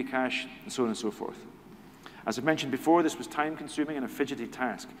the query cache, and so on and so forth. As I mentioned before, this was time-consuming and a fidgety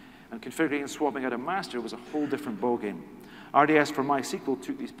task, and configuring and swapping out a master was a whole different ballgame. RDS for MySQL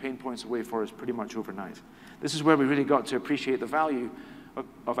took these pain points away for us pretty much overnight. This is where we really got to appreciate the value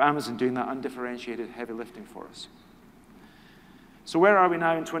of Amazon doing that undifferentiated heavy lifting for us. So where are we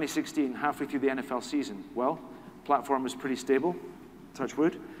now in 2016, halfway through the NFL season? Well, the platform is pretty stable, touch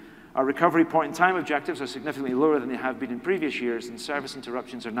wood. Our recovery point in time objectives are significantly lower than they have been in previous years, and service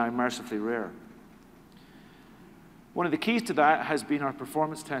interruptions are now mercifully rare. One of the keys to that has been our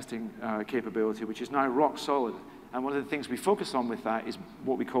performance testing capability, which is now rock solid. And one of the things we focus on with that is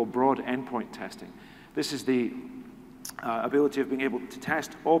what we call broad endpoint testing. This is the ability of being able to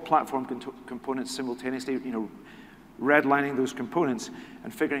test all platform components simultaneously, redlining those components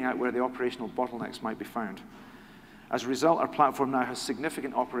and figuring out where the operational bottlenecks might be found. As a result, our platform now has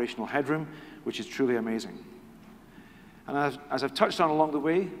significant operational headroom, which is truly amazing. And as I've touched on along the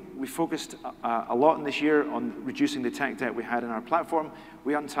way, we focused a lot in this year on reducing the tech debt we had in our platform.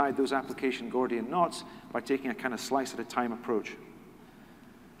 We untied those application Gordian knots by taking a kind of slice-at-a-time approach.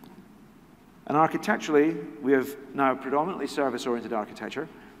 And architecturally, we have now predominantly service-oriented architecture.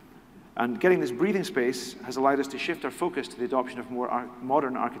 And getting this breathing space has allowed us to shift our focus to the adoption of more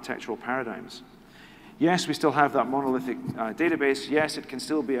modern architectural paradigms. Yes, we still have that monolithic database. Yes, it can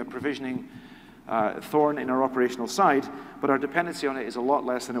still be a provisioning thorn in our operational side, but our dependency on it is a lot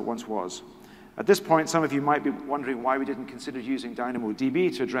less than it once was. At this point, some of you might be wondering why we didn't consider using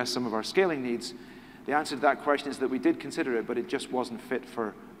DynamoDB to address some of our scaling needs. The answer to that question is that we did consider it, but it just wasn't fit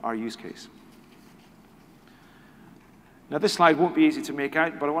for our use case. Now, this slide won't be easy to make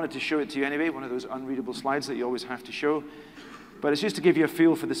out, but I wanted to show it to you anyway, one of those unreadable slides that you always have to show. But it's just to give you a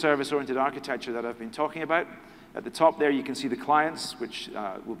feel for the service-oriented architecture that I've been talking about. At the top there, you can see the clients, which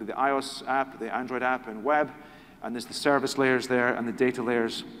will be the iOS app, the Android app, and web. And there's the service layers there and the data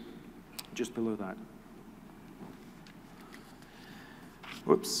layers just below that.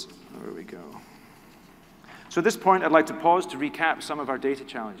 Whoops, there we go. So at this point, I'd like to pause to recap some of our data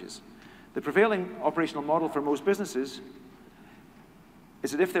challenges. The prevailing operational model for most businesses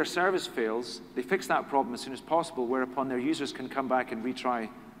is that if their service fails, they fix that problem as soon as possible, whereupon their users can come back and retry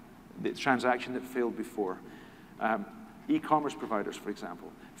the transaction that failed before. E-commerce providers, for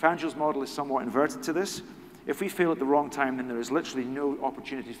example. FanDuel's model is somewhat inverted to this. If we fail at the wrong time, then there is literally no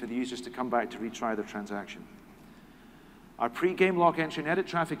opportunity for the users to come back to retry their transaction. Our pre-game log entry and edit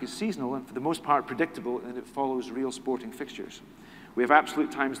traffic is seasonal and for the most part predictable, and it follows real sporting fixtures. We have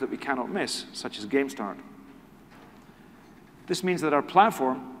absolute times that we cannot miss, such as game start. This means that our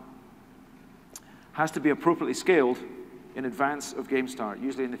platform has to be appropriately scaled in advance of game start,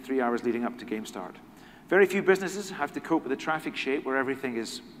 usually in the 3 hours leading up to game start. Very few businesses have to cope with a traffic shape where everything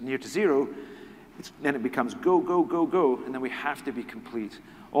is near to zero. Then it becomes go, go, go, go, and then we have to be complete.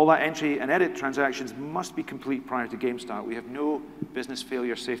 All that entry and edit transactions must be complete prior to game start. We have no business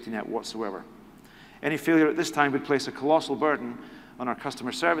failure safety net whatsoever. Any failure at this time would place a colossal burden on our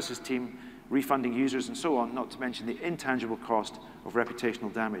customer services team, refunding users and so on, not to mention the intangible cost of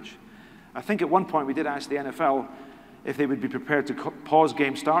reputational damage. I think at one point we did ask the NFL if they would be prepared to pause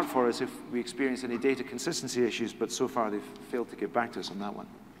game start for us if we experience any data consistency issues, but so far they've failed to get back to us on that one.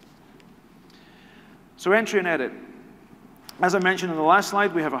 So entry and edit. As I mentioned in the last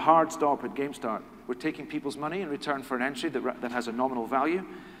slide, we have a hard stop at game start. We're taking people's money in return for an entry that has a nominal value,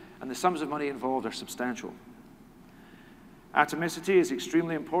 and the sums of money involved are substantial. Atomicity is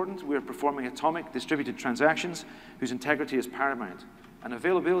extremely important. We are performing atomic distributed transactions whose integrity is paramount. And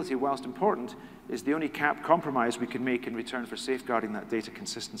availability, whilst important, is the only cap compromise we can make in return for safeguarding that data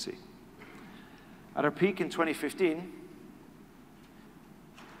consistency. At our peak in 2015,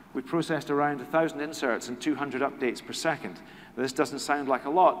 we processed around 1,000 inserts and 200 updates per second. Now, this doesn't sound like a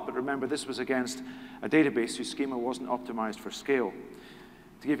lot, but remember this was against a database whose schema wasn't optimized for scale.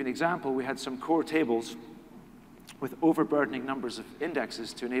 To give you an example, we had some core tables with overburdening numbers of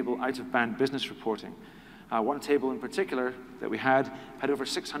indexes to enable out-of-band business reporting. One table in particular that we had over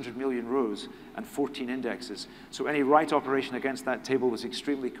 600 million rows and 14 indexes. So any write operation against that table was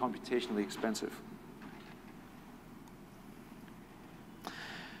extremely computationally expensive.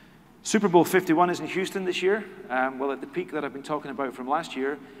 Super Bowl 51 is in Houston this year. Well, at the peak that I've been talking about from last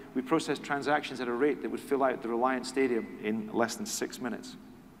year, we processed transactions at a rate that would fill out the Reliant Stadium in less than 6 minutes.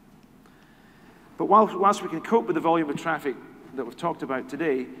 But whilst we can cope with the volume of traffic that we've talked about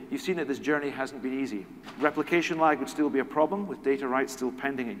today, you've seen that this journey hasn't been easy. Replication lag would still be a problem, with data writes still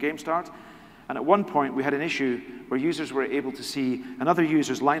pending at game start. And at one point, we had an issue where users were able to see another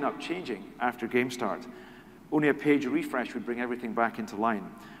user's lineup changing after game start. Only a page refresh would bring everything back into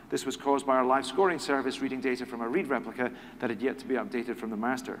line. This was caused by our live scoring service reading data from a read replica that had yet to be updated from the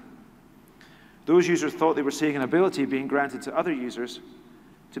master. Those users thought they were seeing an ability being granted to other users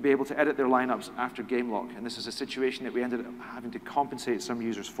to be able to edit their lineups after game lock, and this is a situation that we ended up having to compensate some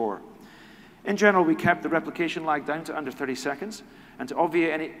users for. In general, we kept the replication lag down to under 30 seconds, and to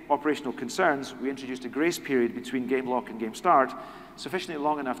obviate any operational concerns, we introduced a grace period between game lock and game start, sufficiently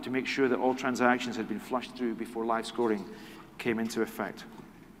long enough to make sure that all transactions had been flushed through before live scoring came into effect.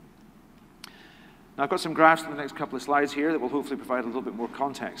 Now, I've got some graphs in the next couple of slides here that will hopefully provide a little bit more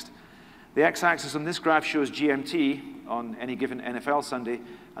context. The x-axis on this graph shows GMT on any given NFL Sunday,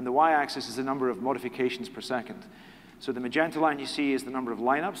 and the y-axis is the number of modifications per second. So the magenta line you see is the number of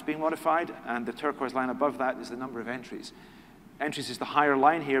lineups being modified, and the turquoise line above that is the number of entries. Entries is the higher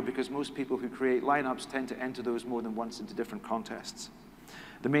line here because most people who create lineups tend to enter those more than once into different contests.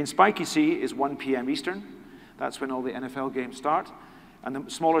 The main spike you see is 1 p.m. Eastern. That's when all the NFL games start. And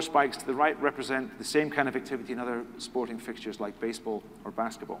the smaller spikes to the right represent the same kind of activity in other sporting fixtures like baseball or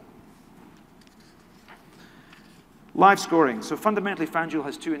basketball. Live scoring. So fundamentally, FanDuel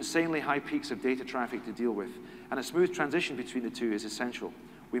has two insanely high peaks of data traffic to deal with, and a smooth transition between the two is essential.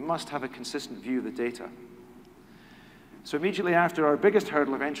 We must have a consistent view of the data. So immediately after our biggest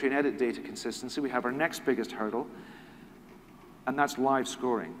hurdle of entry and edit data consistency, we have our next biggest hurdle, and that's live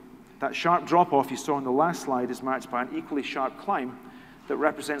scoring. That sharp drop-off you saw on the last slide is matched by an equally sharp climb that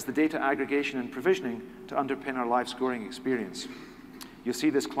represents the data aggregation and provisioning to underpin our live scoring experience. You'll see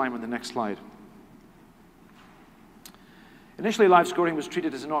this climb on the next slide. Initially, live scoring was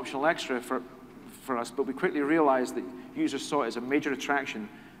treated as an optional extra for us, but we quickly realized that users saw it as a major attraction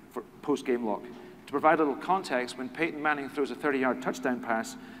for post-game lock. To provide a little context, when Peyton Manning throws a 30-yard touchdown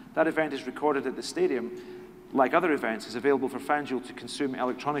pass, that event is recorded at the stadium. Like other events, is available for FanDuel to consume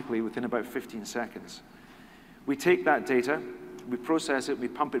electronically within about 15 seconds. We take that data, we process it, we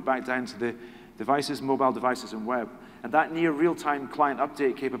pump it back down to the devices, mobile devices, and web. And that near real-time client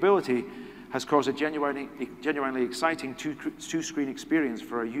update capability has caused a genuinely exciting two-screen experience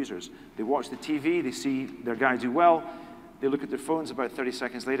for our users. They watch the TV, they see their guy do well, they look at their phones about 30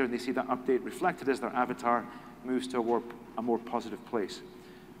 seconds later, and they see that update reflected as their avatar moves to a more positive place.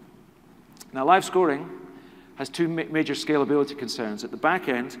 Now, live scoring has two major scalability concerns. At the back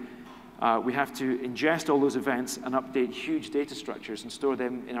end, we have to ingest all those events and update huge data structures and store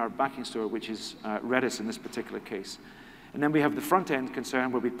them in our backing store, which is Redis in this particular case. And then we have the front-end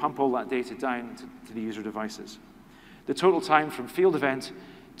concern where we pump all that data down to the user devices. The total time from field event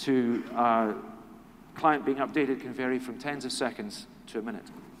to client being updated can vary from tens of seconds to a minute.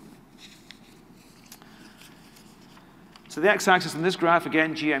 So the x-axis on this graph,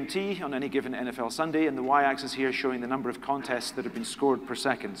 again, GMT on any given NFL Sunday, and the y-axis here showing the number of contests that have been scored per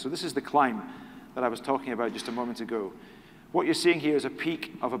second. So this is the climb that I was talking about just a moment ago. What you're seeing here is a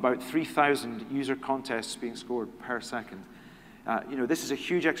peak of about 3,000 user contests being scored per second. This is a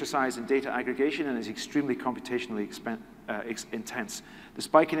huge exercise in data aggregation and is extremely computationally intense. The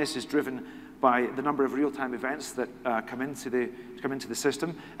spikiness is driven by the number of real-time events that come into the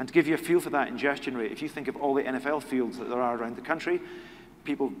system. And to give you a feel for that ingestion rate, if you think of all the NFL fields that there are around the country,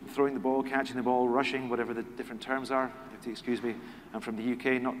 people throwing the ball, catching the ball, rushing, whatever the different terms are. You have to excuse me, I'm from the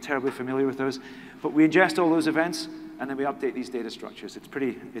UK, not terribly familiar with those. But we ingest all those events, and then we update these data structures. It's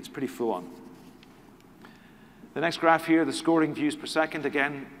pretty full on. The next graph here, the scoring views per second.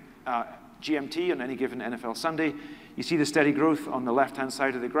 Again, GMT on any given NFL Sunday. You see the steady growth on the left-hand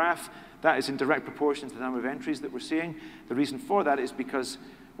side of the graph. That is in direct proportion to the number of entries that we're seeing. The reason for that is because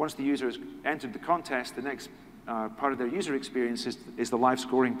once the user has entered the contest, the next part of their user experience is the live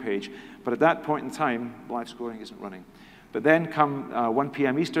scoring page. But at that point in time, live scoring isn't running. But then come 1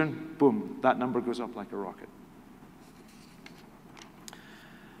 p.m. Eastern, boom, that number goes up like a rocket.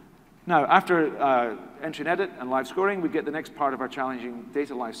 Now, after entry and edit and live scoring, we get the next part of our challenging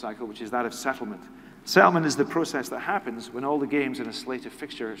data lifecycle, which is that of settlement. Settlement is the process that happens when all the games in a slate of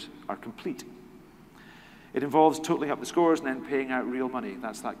fixtures are complete. It involves totaling up the scores and then paying out real money.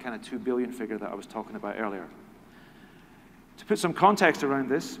 That's that kind of 2 billion figure that I was talking about earlier. To put some context around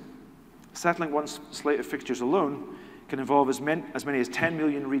this, settling one slate of fixtures alone can involve as many as 10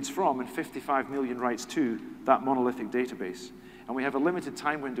 million reads from and 55 million writes to that monolithic database. And we have a limited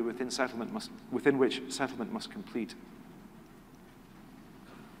time window within which settlement must complete.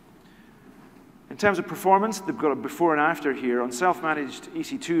 In terms of performance, they've got a before and after here. On self-managed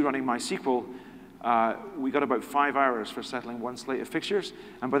EC2 running MySQL, we got about 5 hours for settling one slate of fixtures.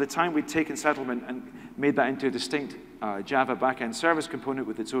 And by the time we'd taken settlement and made that into a distinct Java backend service component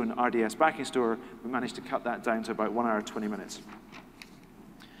with its own RDS backing store, we managed to cut that down to about 1 hour, 20 minutes.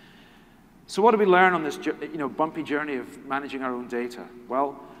 So what do we learn on this bumpy journey of managing our own data?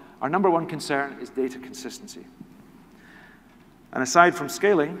 Well, our number one concern is data consistency. And aside from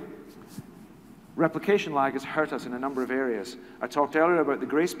scaling, replication lag has hurt us in a number of areas. I talked earlier about the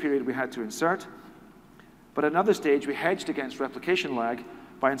grace period we had to insert, but at another stage, we hedged against replication lag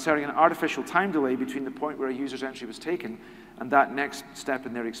by inserting an artificial time delay between the point where a user's entry was taken and that next step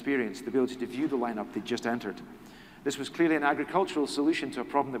in their experience, the ability to view the lineup they just entered. This was clearly an agricultural solution to a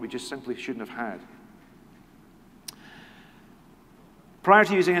problem that we just simply shouldn't have had. Prior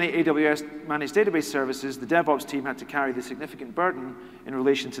to using any AWS managed database services, the DevOps team had to carry the significant burden in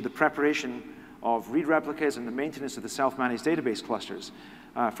relation to the preparation of read replicas and the maintenance of the self-managed database clusters.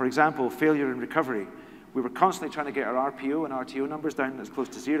 For example, failure and recovery. We were constantly trying to get our RPO and RTO numbers down as close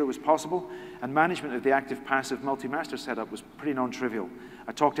to 0 as possible, and management of the active-passive multi-master setup was pretty non-trivial.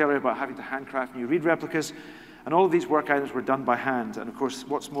 I talked earlier about having to handcraft new read replicas, and all of these work items were done by hand, and of course,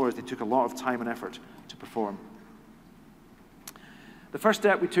 what's more is they took a lot of time and effort to perform. The first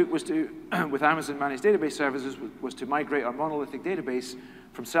step we took was to, with Amazon Managed Database Services, was to migrate our monolithic database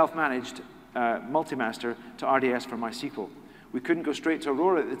from self-managed multi-master to RDS for MySQL. We couldn't go straight to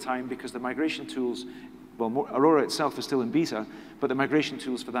Aurora at the time because the migration tools, well, Aurora itself is still in beta, but the migration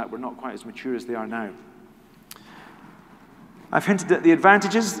tools for that were not quite as mature as they are now. I've hinted at the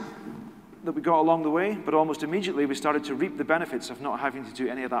advantages that we got along the way, but almost immediately we started to reap the benefits of not having to do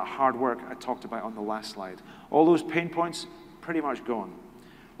any of that hard work I talked about on the last slide. All those pain points, pretty much gone.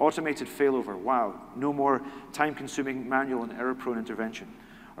 Automated failover, wow, no more time-consuming manual and error-prone intervention.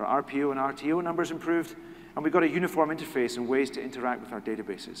 Our RPO and RTO numbers improved, and we got a uniform interface and ways to interact with our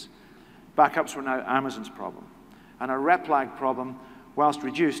databases. Backups were now Amazon's problem. And our rep lag problem, whilst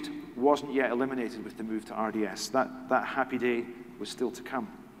reduced, wasn't yet eliminated with the move to RDS. That happy day was still to come.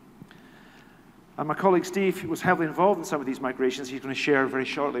 And my colleague Steve was heavily involved in some of these migrations. He's going to share very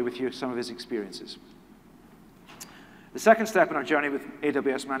shortly with you some of his experiences. The second step in our journey with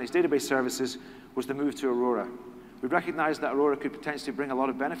AWS Managed Database Services was the move to Aurora. We recognized that Aurora could potentially bring a lot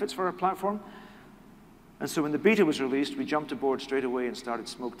of benefits for our platform. And so when the beta was released, we jumped aboard straight away and started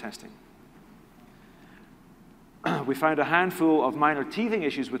smoke testing. We found a handful of minor teething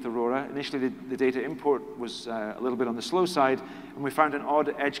issues with Aurora. Initially, the data import was a little bit on the slow side, and we found an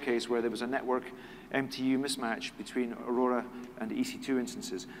odd edge case where there was a network MTU mismatch between Aurora and EC2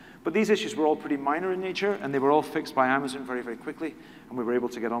 instances. But these issues were all pretty minor in nature, and they were all fixed by Amazon very, very quickly, and we were able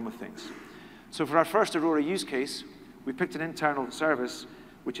to get on with things. So for our first Aurora use case, we picked an internal service,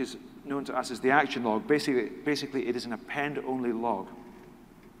 which is known to us as the action log. Basically, it is an append-only log.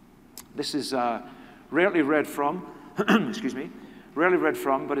 This is rarely read from, excuse me, rarely read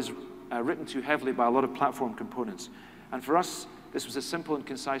from, but is written to heavily by a lot of platform components. And for us, this was a simple and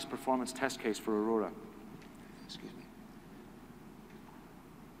concise performance test case for Aurora. Excuse me.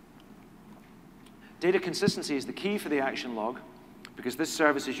 Data consistency is the key for the action log, because this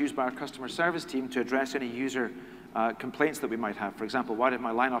service is used by our customer service team to address any user complaints that we might have. For example, why did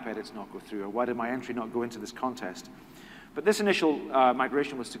my lineup edits not go through, or why did my entry not go into this contest? But this initial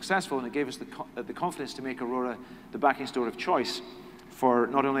migration was successful, and it gave us the confidence to make Aurora the backing store of choice for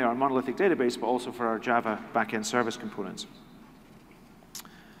not only our monolithic database, but also for our Java backend service components.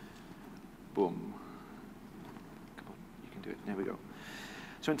 Boom. Come on, you can do it. There we go.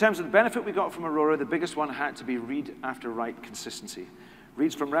 So in terms of the benefit we got from Aurora, the biggest one had to be read after write consistency.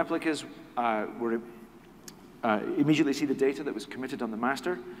 Reads from replicas immediately see the data that was committed on the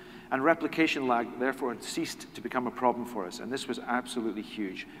master, and replication lag, therefore, had ceased to become a problem for us. And this was absolutely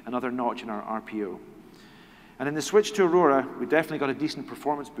huge, another notch in our RPO. And in the switch to Aurora, we definitely got a decent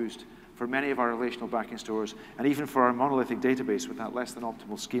performance boost for many of our relational backing stores, and even for our monolithic database with that less than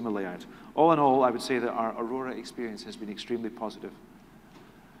optimal schema layout. All in all, I would say that our Aurora experience has been extremely positive.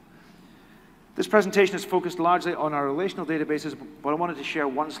 This presentation is focused largely on our relational databases, but I wanted to share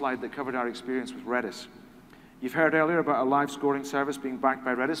one slide that covered our experience with Redis. You've heard earlier about a live scoring service being backed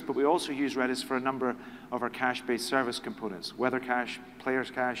by Redis, but we also use Redis for a number of our cache-based service components: weather cache,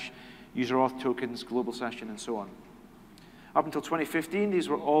 players cache, user auth tokens, global session, and so on. Up until 2015, these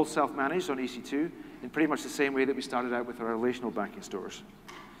were all self-managed on EC2 in pretty much the same way that we started out with our relational backing stores.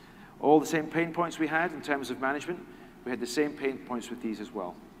 All the same pain points we had in terms of management, we had the same pain points with these as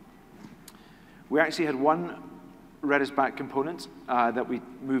well. We actually had one Redis-backed component that we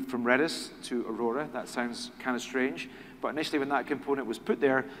moved from Redis to Aurora. That sounds kind of strange, but initially when that component was put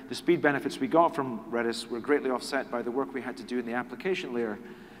there, the speed benefits we got from Redis were greatly offset by the work we had to do in the application layer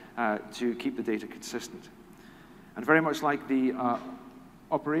to keep the data consistent. And very much like the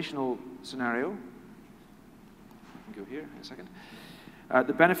operational scenario, I can go here in a second,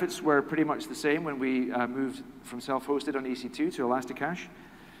 the benefits were pretty much the same when we moved from self-hosted on EC2 to Elasticache.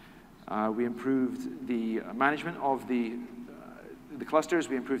 We improved the management of the clusters.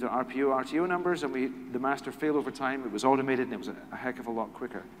 We improved our RPO, RTO numbers, and the master failover time. It was automated, and it was a heck of a lot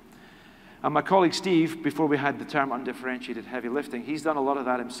quicker. And my colleague Steve, before we had the term undifferentiated heavy lifting, he's done a lot of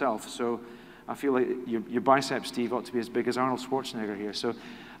that himself. So I feel like your biceps, Steve, ought to be as big as Arnold Schwarzenegger here. So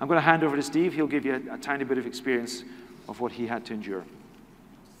I'm going to hand over to Steve. He'll give you a tiny bit of experience of what he had to endure.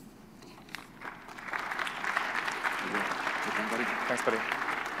 Thanks, buddy.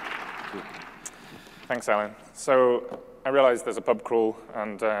 Thanks, Alan. So I realize there's a pub crawl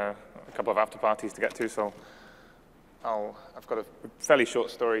and a couple of after parties to get to, so I've got a fairly short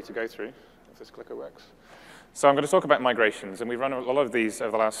story to go through, if this clicker works. So I'm going to talk about migrations, and we've run a lot of these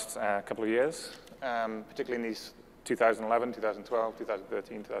over the last couple of years, particularly in these 2011, 2012,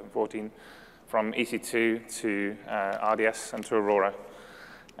 2013, 2014, from EC2 to RDS and to Aurora.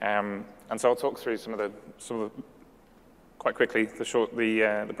 And so I'll talk through some of the quite quickly,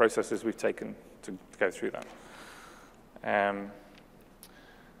 the processes we've taken to go through that.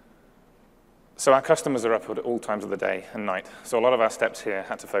 So our customers are up at all times of the day and night. So a lot of our steps here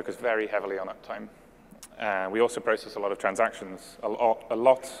had to focus very heavily on uptime. We also process a lot of transactions, a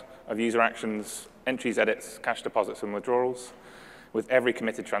lot of user actions, entries, edits, cache deposits, and withdrawals, with every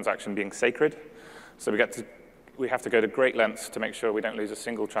committed transaction being sacred. So we have to go to great lengths to make sure we don't lose a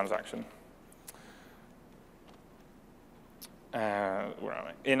single transaction. Where am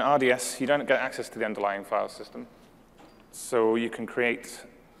I? In RDS, you don't get access to the underlying file system. So you can create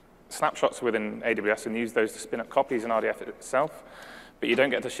snapshots within AWS and use those to spin up copies in RDS itself, but you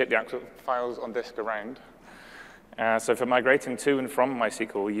don't get to ship the actual files on disk around. So for migrating to and from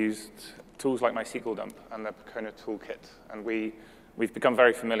MySQL, we used tools like MySQL Dump and the Percona toolkit, and we've become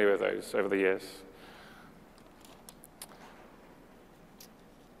very familiar with those over the years.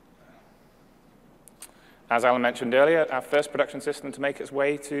 As Alan mentioned earlier, our first production system to make its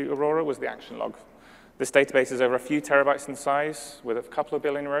way to Aurora was the action log. This database is over a few terabytes in size with a couple of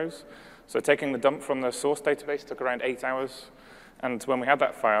billion rows. So taking the dump from the source database took around 8 hours. And when we had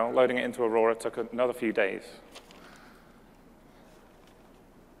that file, loading it into Aurora took another few days.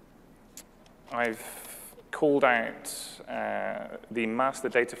 I've called out the master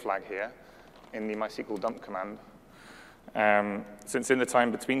data flag here in the MySQL dump command. Since in the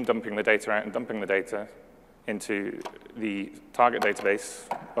time between dumping the data out and dumping the data into the target database,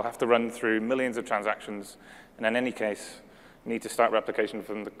 we'll have to run through millions of transactions, and in any case, need to start replication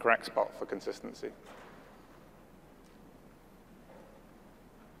from the correct spot for consistency.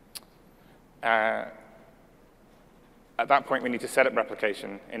 At that point, we need to set up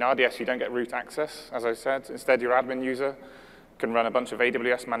replication. In RDS, you don't get root access, as I said. Instead, your admin user can run a bunch of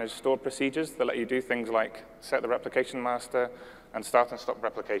AWS-managed stored procedures that let you do things like set the replication master and start and stop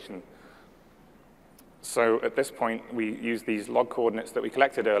replication. So at this point, we use these log coordinates that we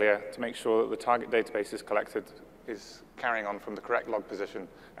collected earlier to make sure that the target database is carrying on from the correct log position,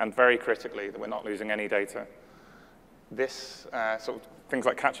 and very critically, that we're not losing any data. This sort of things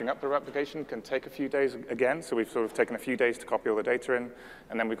like catching up the replication can take a few days again, so we've sort of taken a few days to copy all the data in,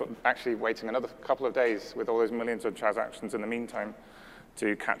 and then we've got actually waiting another couple of days with all those millions of transactions in the meantime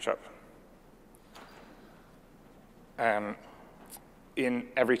to catch up. In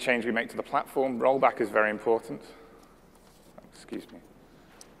every change we make to the platform, rollback is very important. Excuse me.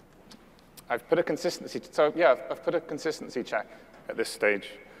 I've put a consistency check at this stage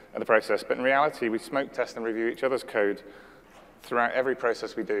of the process, but in reality, we smoke test and review each other's code throughout every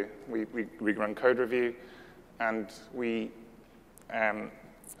process we do. We run code review, and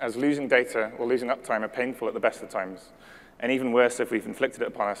as losing data or losing uptime are painful at the best of times, and even worse if we've inflicted it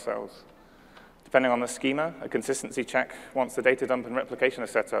upon ourselves. Depending on the schema, a consistency check, once the data dump and replication are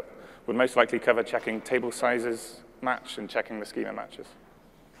set up, would most likely cover checking table sizes match and checking the schema matches.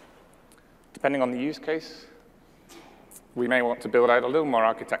 Depending on the use case, we may want to build out a little more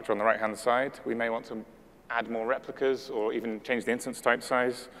architecture on the right-hand side. We may want to add more replicas or even change the instance type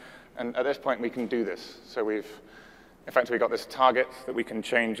size. And at this point, we can do this. So we've effectively got this target that we can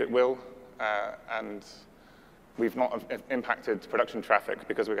change at will, and we've not impacted production traffic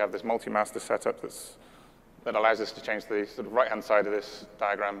because we have this multi-master setup that allows us to change the sort of right-hand side of this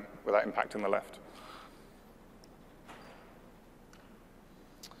diagram without impacting the left.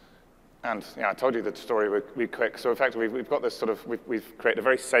 And yeah, I told you the story would be quick. So in fact, we've got this sort of, we've created a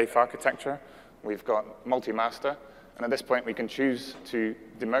very safe architecture. We've got multi-master. And at this point, we can choose to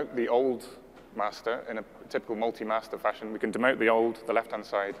demote the old master in a typical multi-master fashion. We can demote the left-hand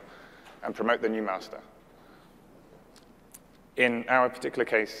side, and promote the new master. In our particular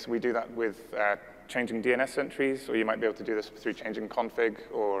case, we do that with changing DNS entries, or you might be able to do this through changing config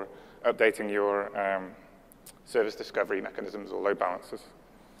or updating your service discovery mechanisms or load balancers.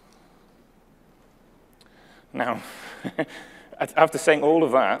 Now, after saying all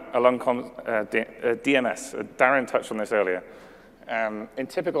of that along DMS, Darren touched on this earlier. In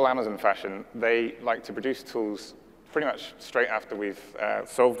typical Amazon fashion, they like to produce tools pretty much straight after we've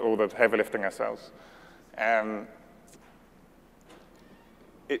solved all the heavy lifting ourselves.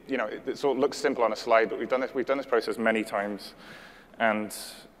 It sort of looks simple on a slide, but we've done this process many times, and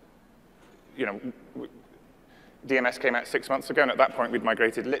DMS came out 6 months ago, and at that point, we'd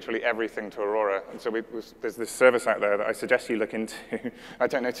migrated literally everything to Aurora. And so there's this service out there that I suggest you look into. I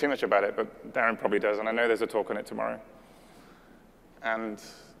don't know too much about it, but Darren probably does, and I know there's a talk on it tomorrow. And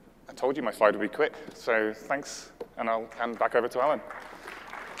I told you my slide would be quick, so thanks, and I'll hand back over to Alan.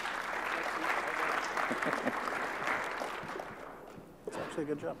 That's actually a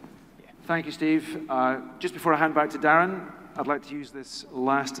good job. Thank you, Steve. Just before I hand back to Darren, I'd like to use this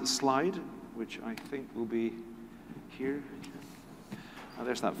last slide, which I think will be here. Oh,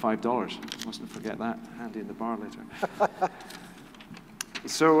 there's that $5. Mustn't forget that. Handy in the bar later.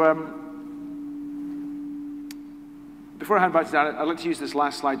 So before I hand back to Darren, I'd like to use this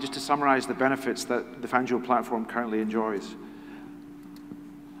last slide just to summarize the benefits that the FanDuel platform currently enjoys.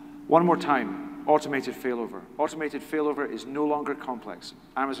 One more time, automated failover. Automated failover is no longer complex.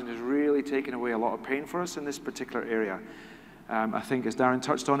 Amazon has really taken away a lot of pain for us in this particular area. I think, as Darren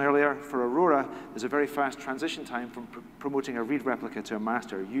touched on earlier, for Aurora, there's a very fast transition time from promoting a read replica to a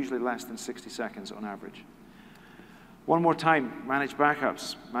master, usually less than 60 seconds on average. One more time, managed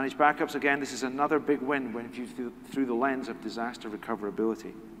backups. Managed backups, again, this is another big win when viewed through the lens of disaster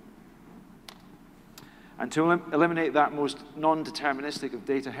recoverability. And to eliminate that most non-deterministic of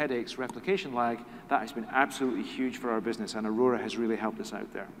data headaches, replication lag, that has been absolutely huge for our business, and Aurora has really helped us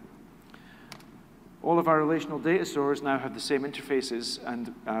out there. All of our relational data stores now have the same interfaces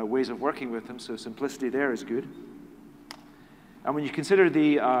and ways of working with them, so simplicity there is good. And when you consider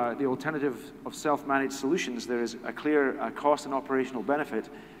the alternative of self-managed solutions, there is a clear cost and operational benefit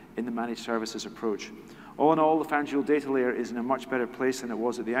in the managed services approach. All in all, the FanDuel data layer is in a much better place than it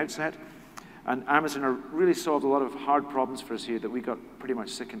was at the outset, and Amazon really solved a lot of hard problems for us here that we got pretty much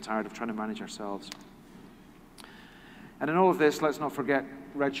sick and tired of trying to manage ourselves. And in all of this, let's not forget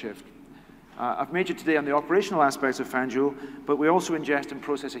Redshift. I've majored today on the operational aspects of FanDuel, but we also ingest and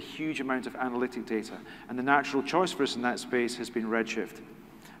process a huge amount of analytic data, and the natural choice for us in that space has been Redshift.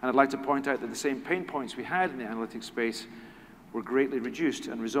 And I'd like to point out that the same pain points we had in the analytics space were greatly reduced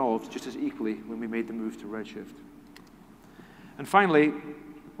and resolved just as equally when we made the move to Redshift. And finally,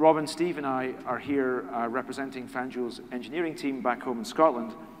 Robin, Steve, and I are here representing FanDuel's engineering team back home in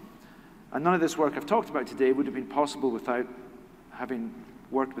Scotland, and none of this work I've talked about today would have been possible without having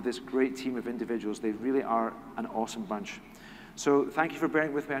worked with this great team of individuals. They really are an awesome bunch. So thank you for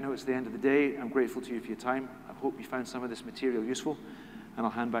bearing with me. I know it's the end of the day. I'm grateful to you for your time. I hope you found some of this material useful. And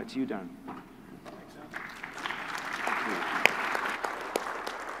I'll hand back to you, Darren.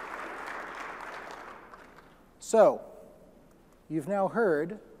 So, you've now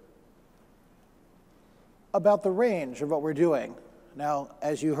heard about the range of what we're doing. Now,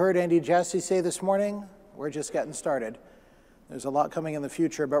 as you heard Andy Jassy say this morning, we're just getting started. There's a lot coming in the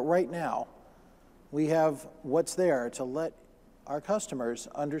future, but right now, we have what's there to let our customers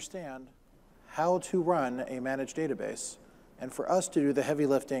understand how to run a managed database, and for us to do the heavy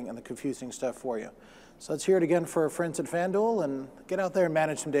lifting and the confusing stuff for you. So let's hear it again for our friends at FanDuel, and get out there and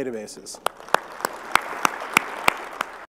manage some databases.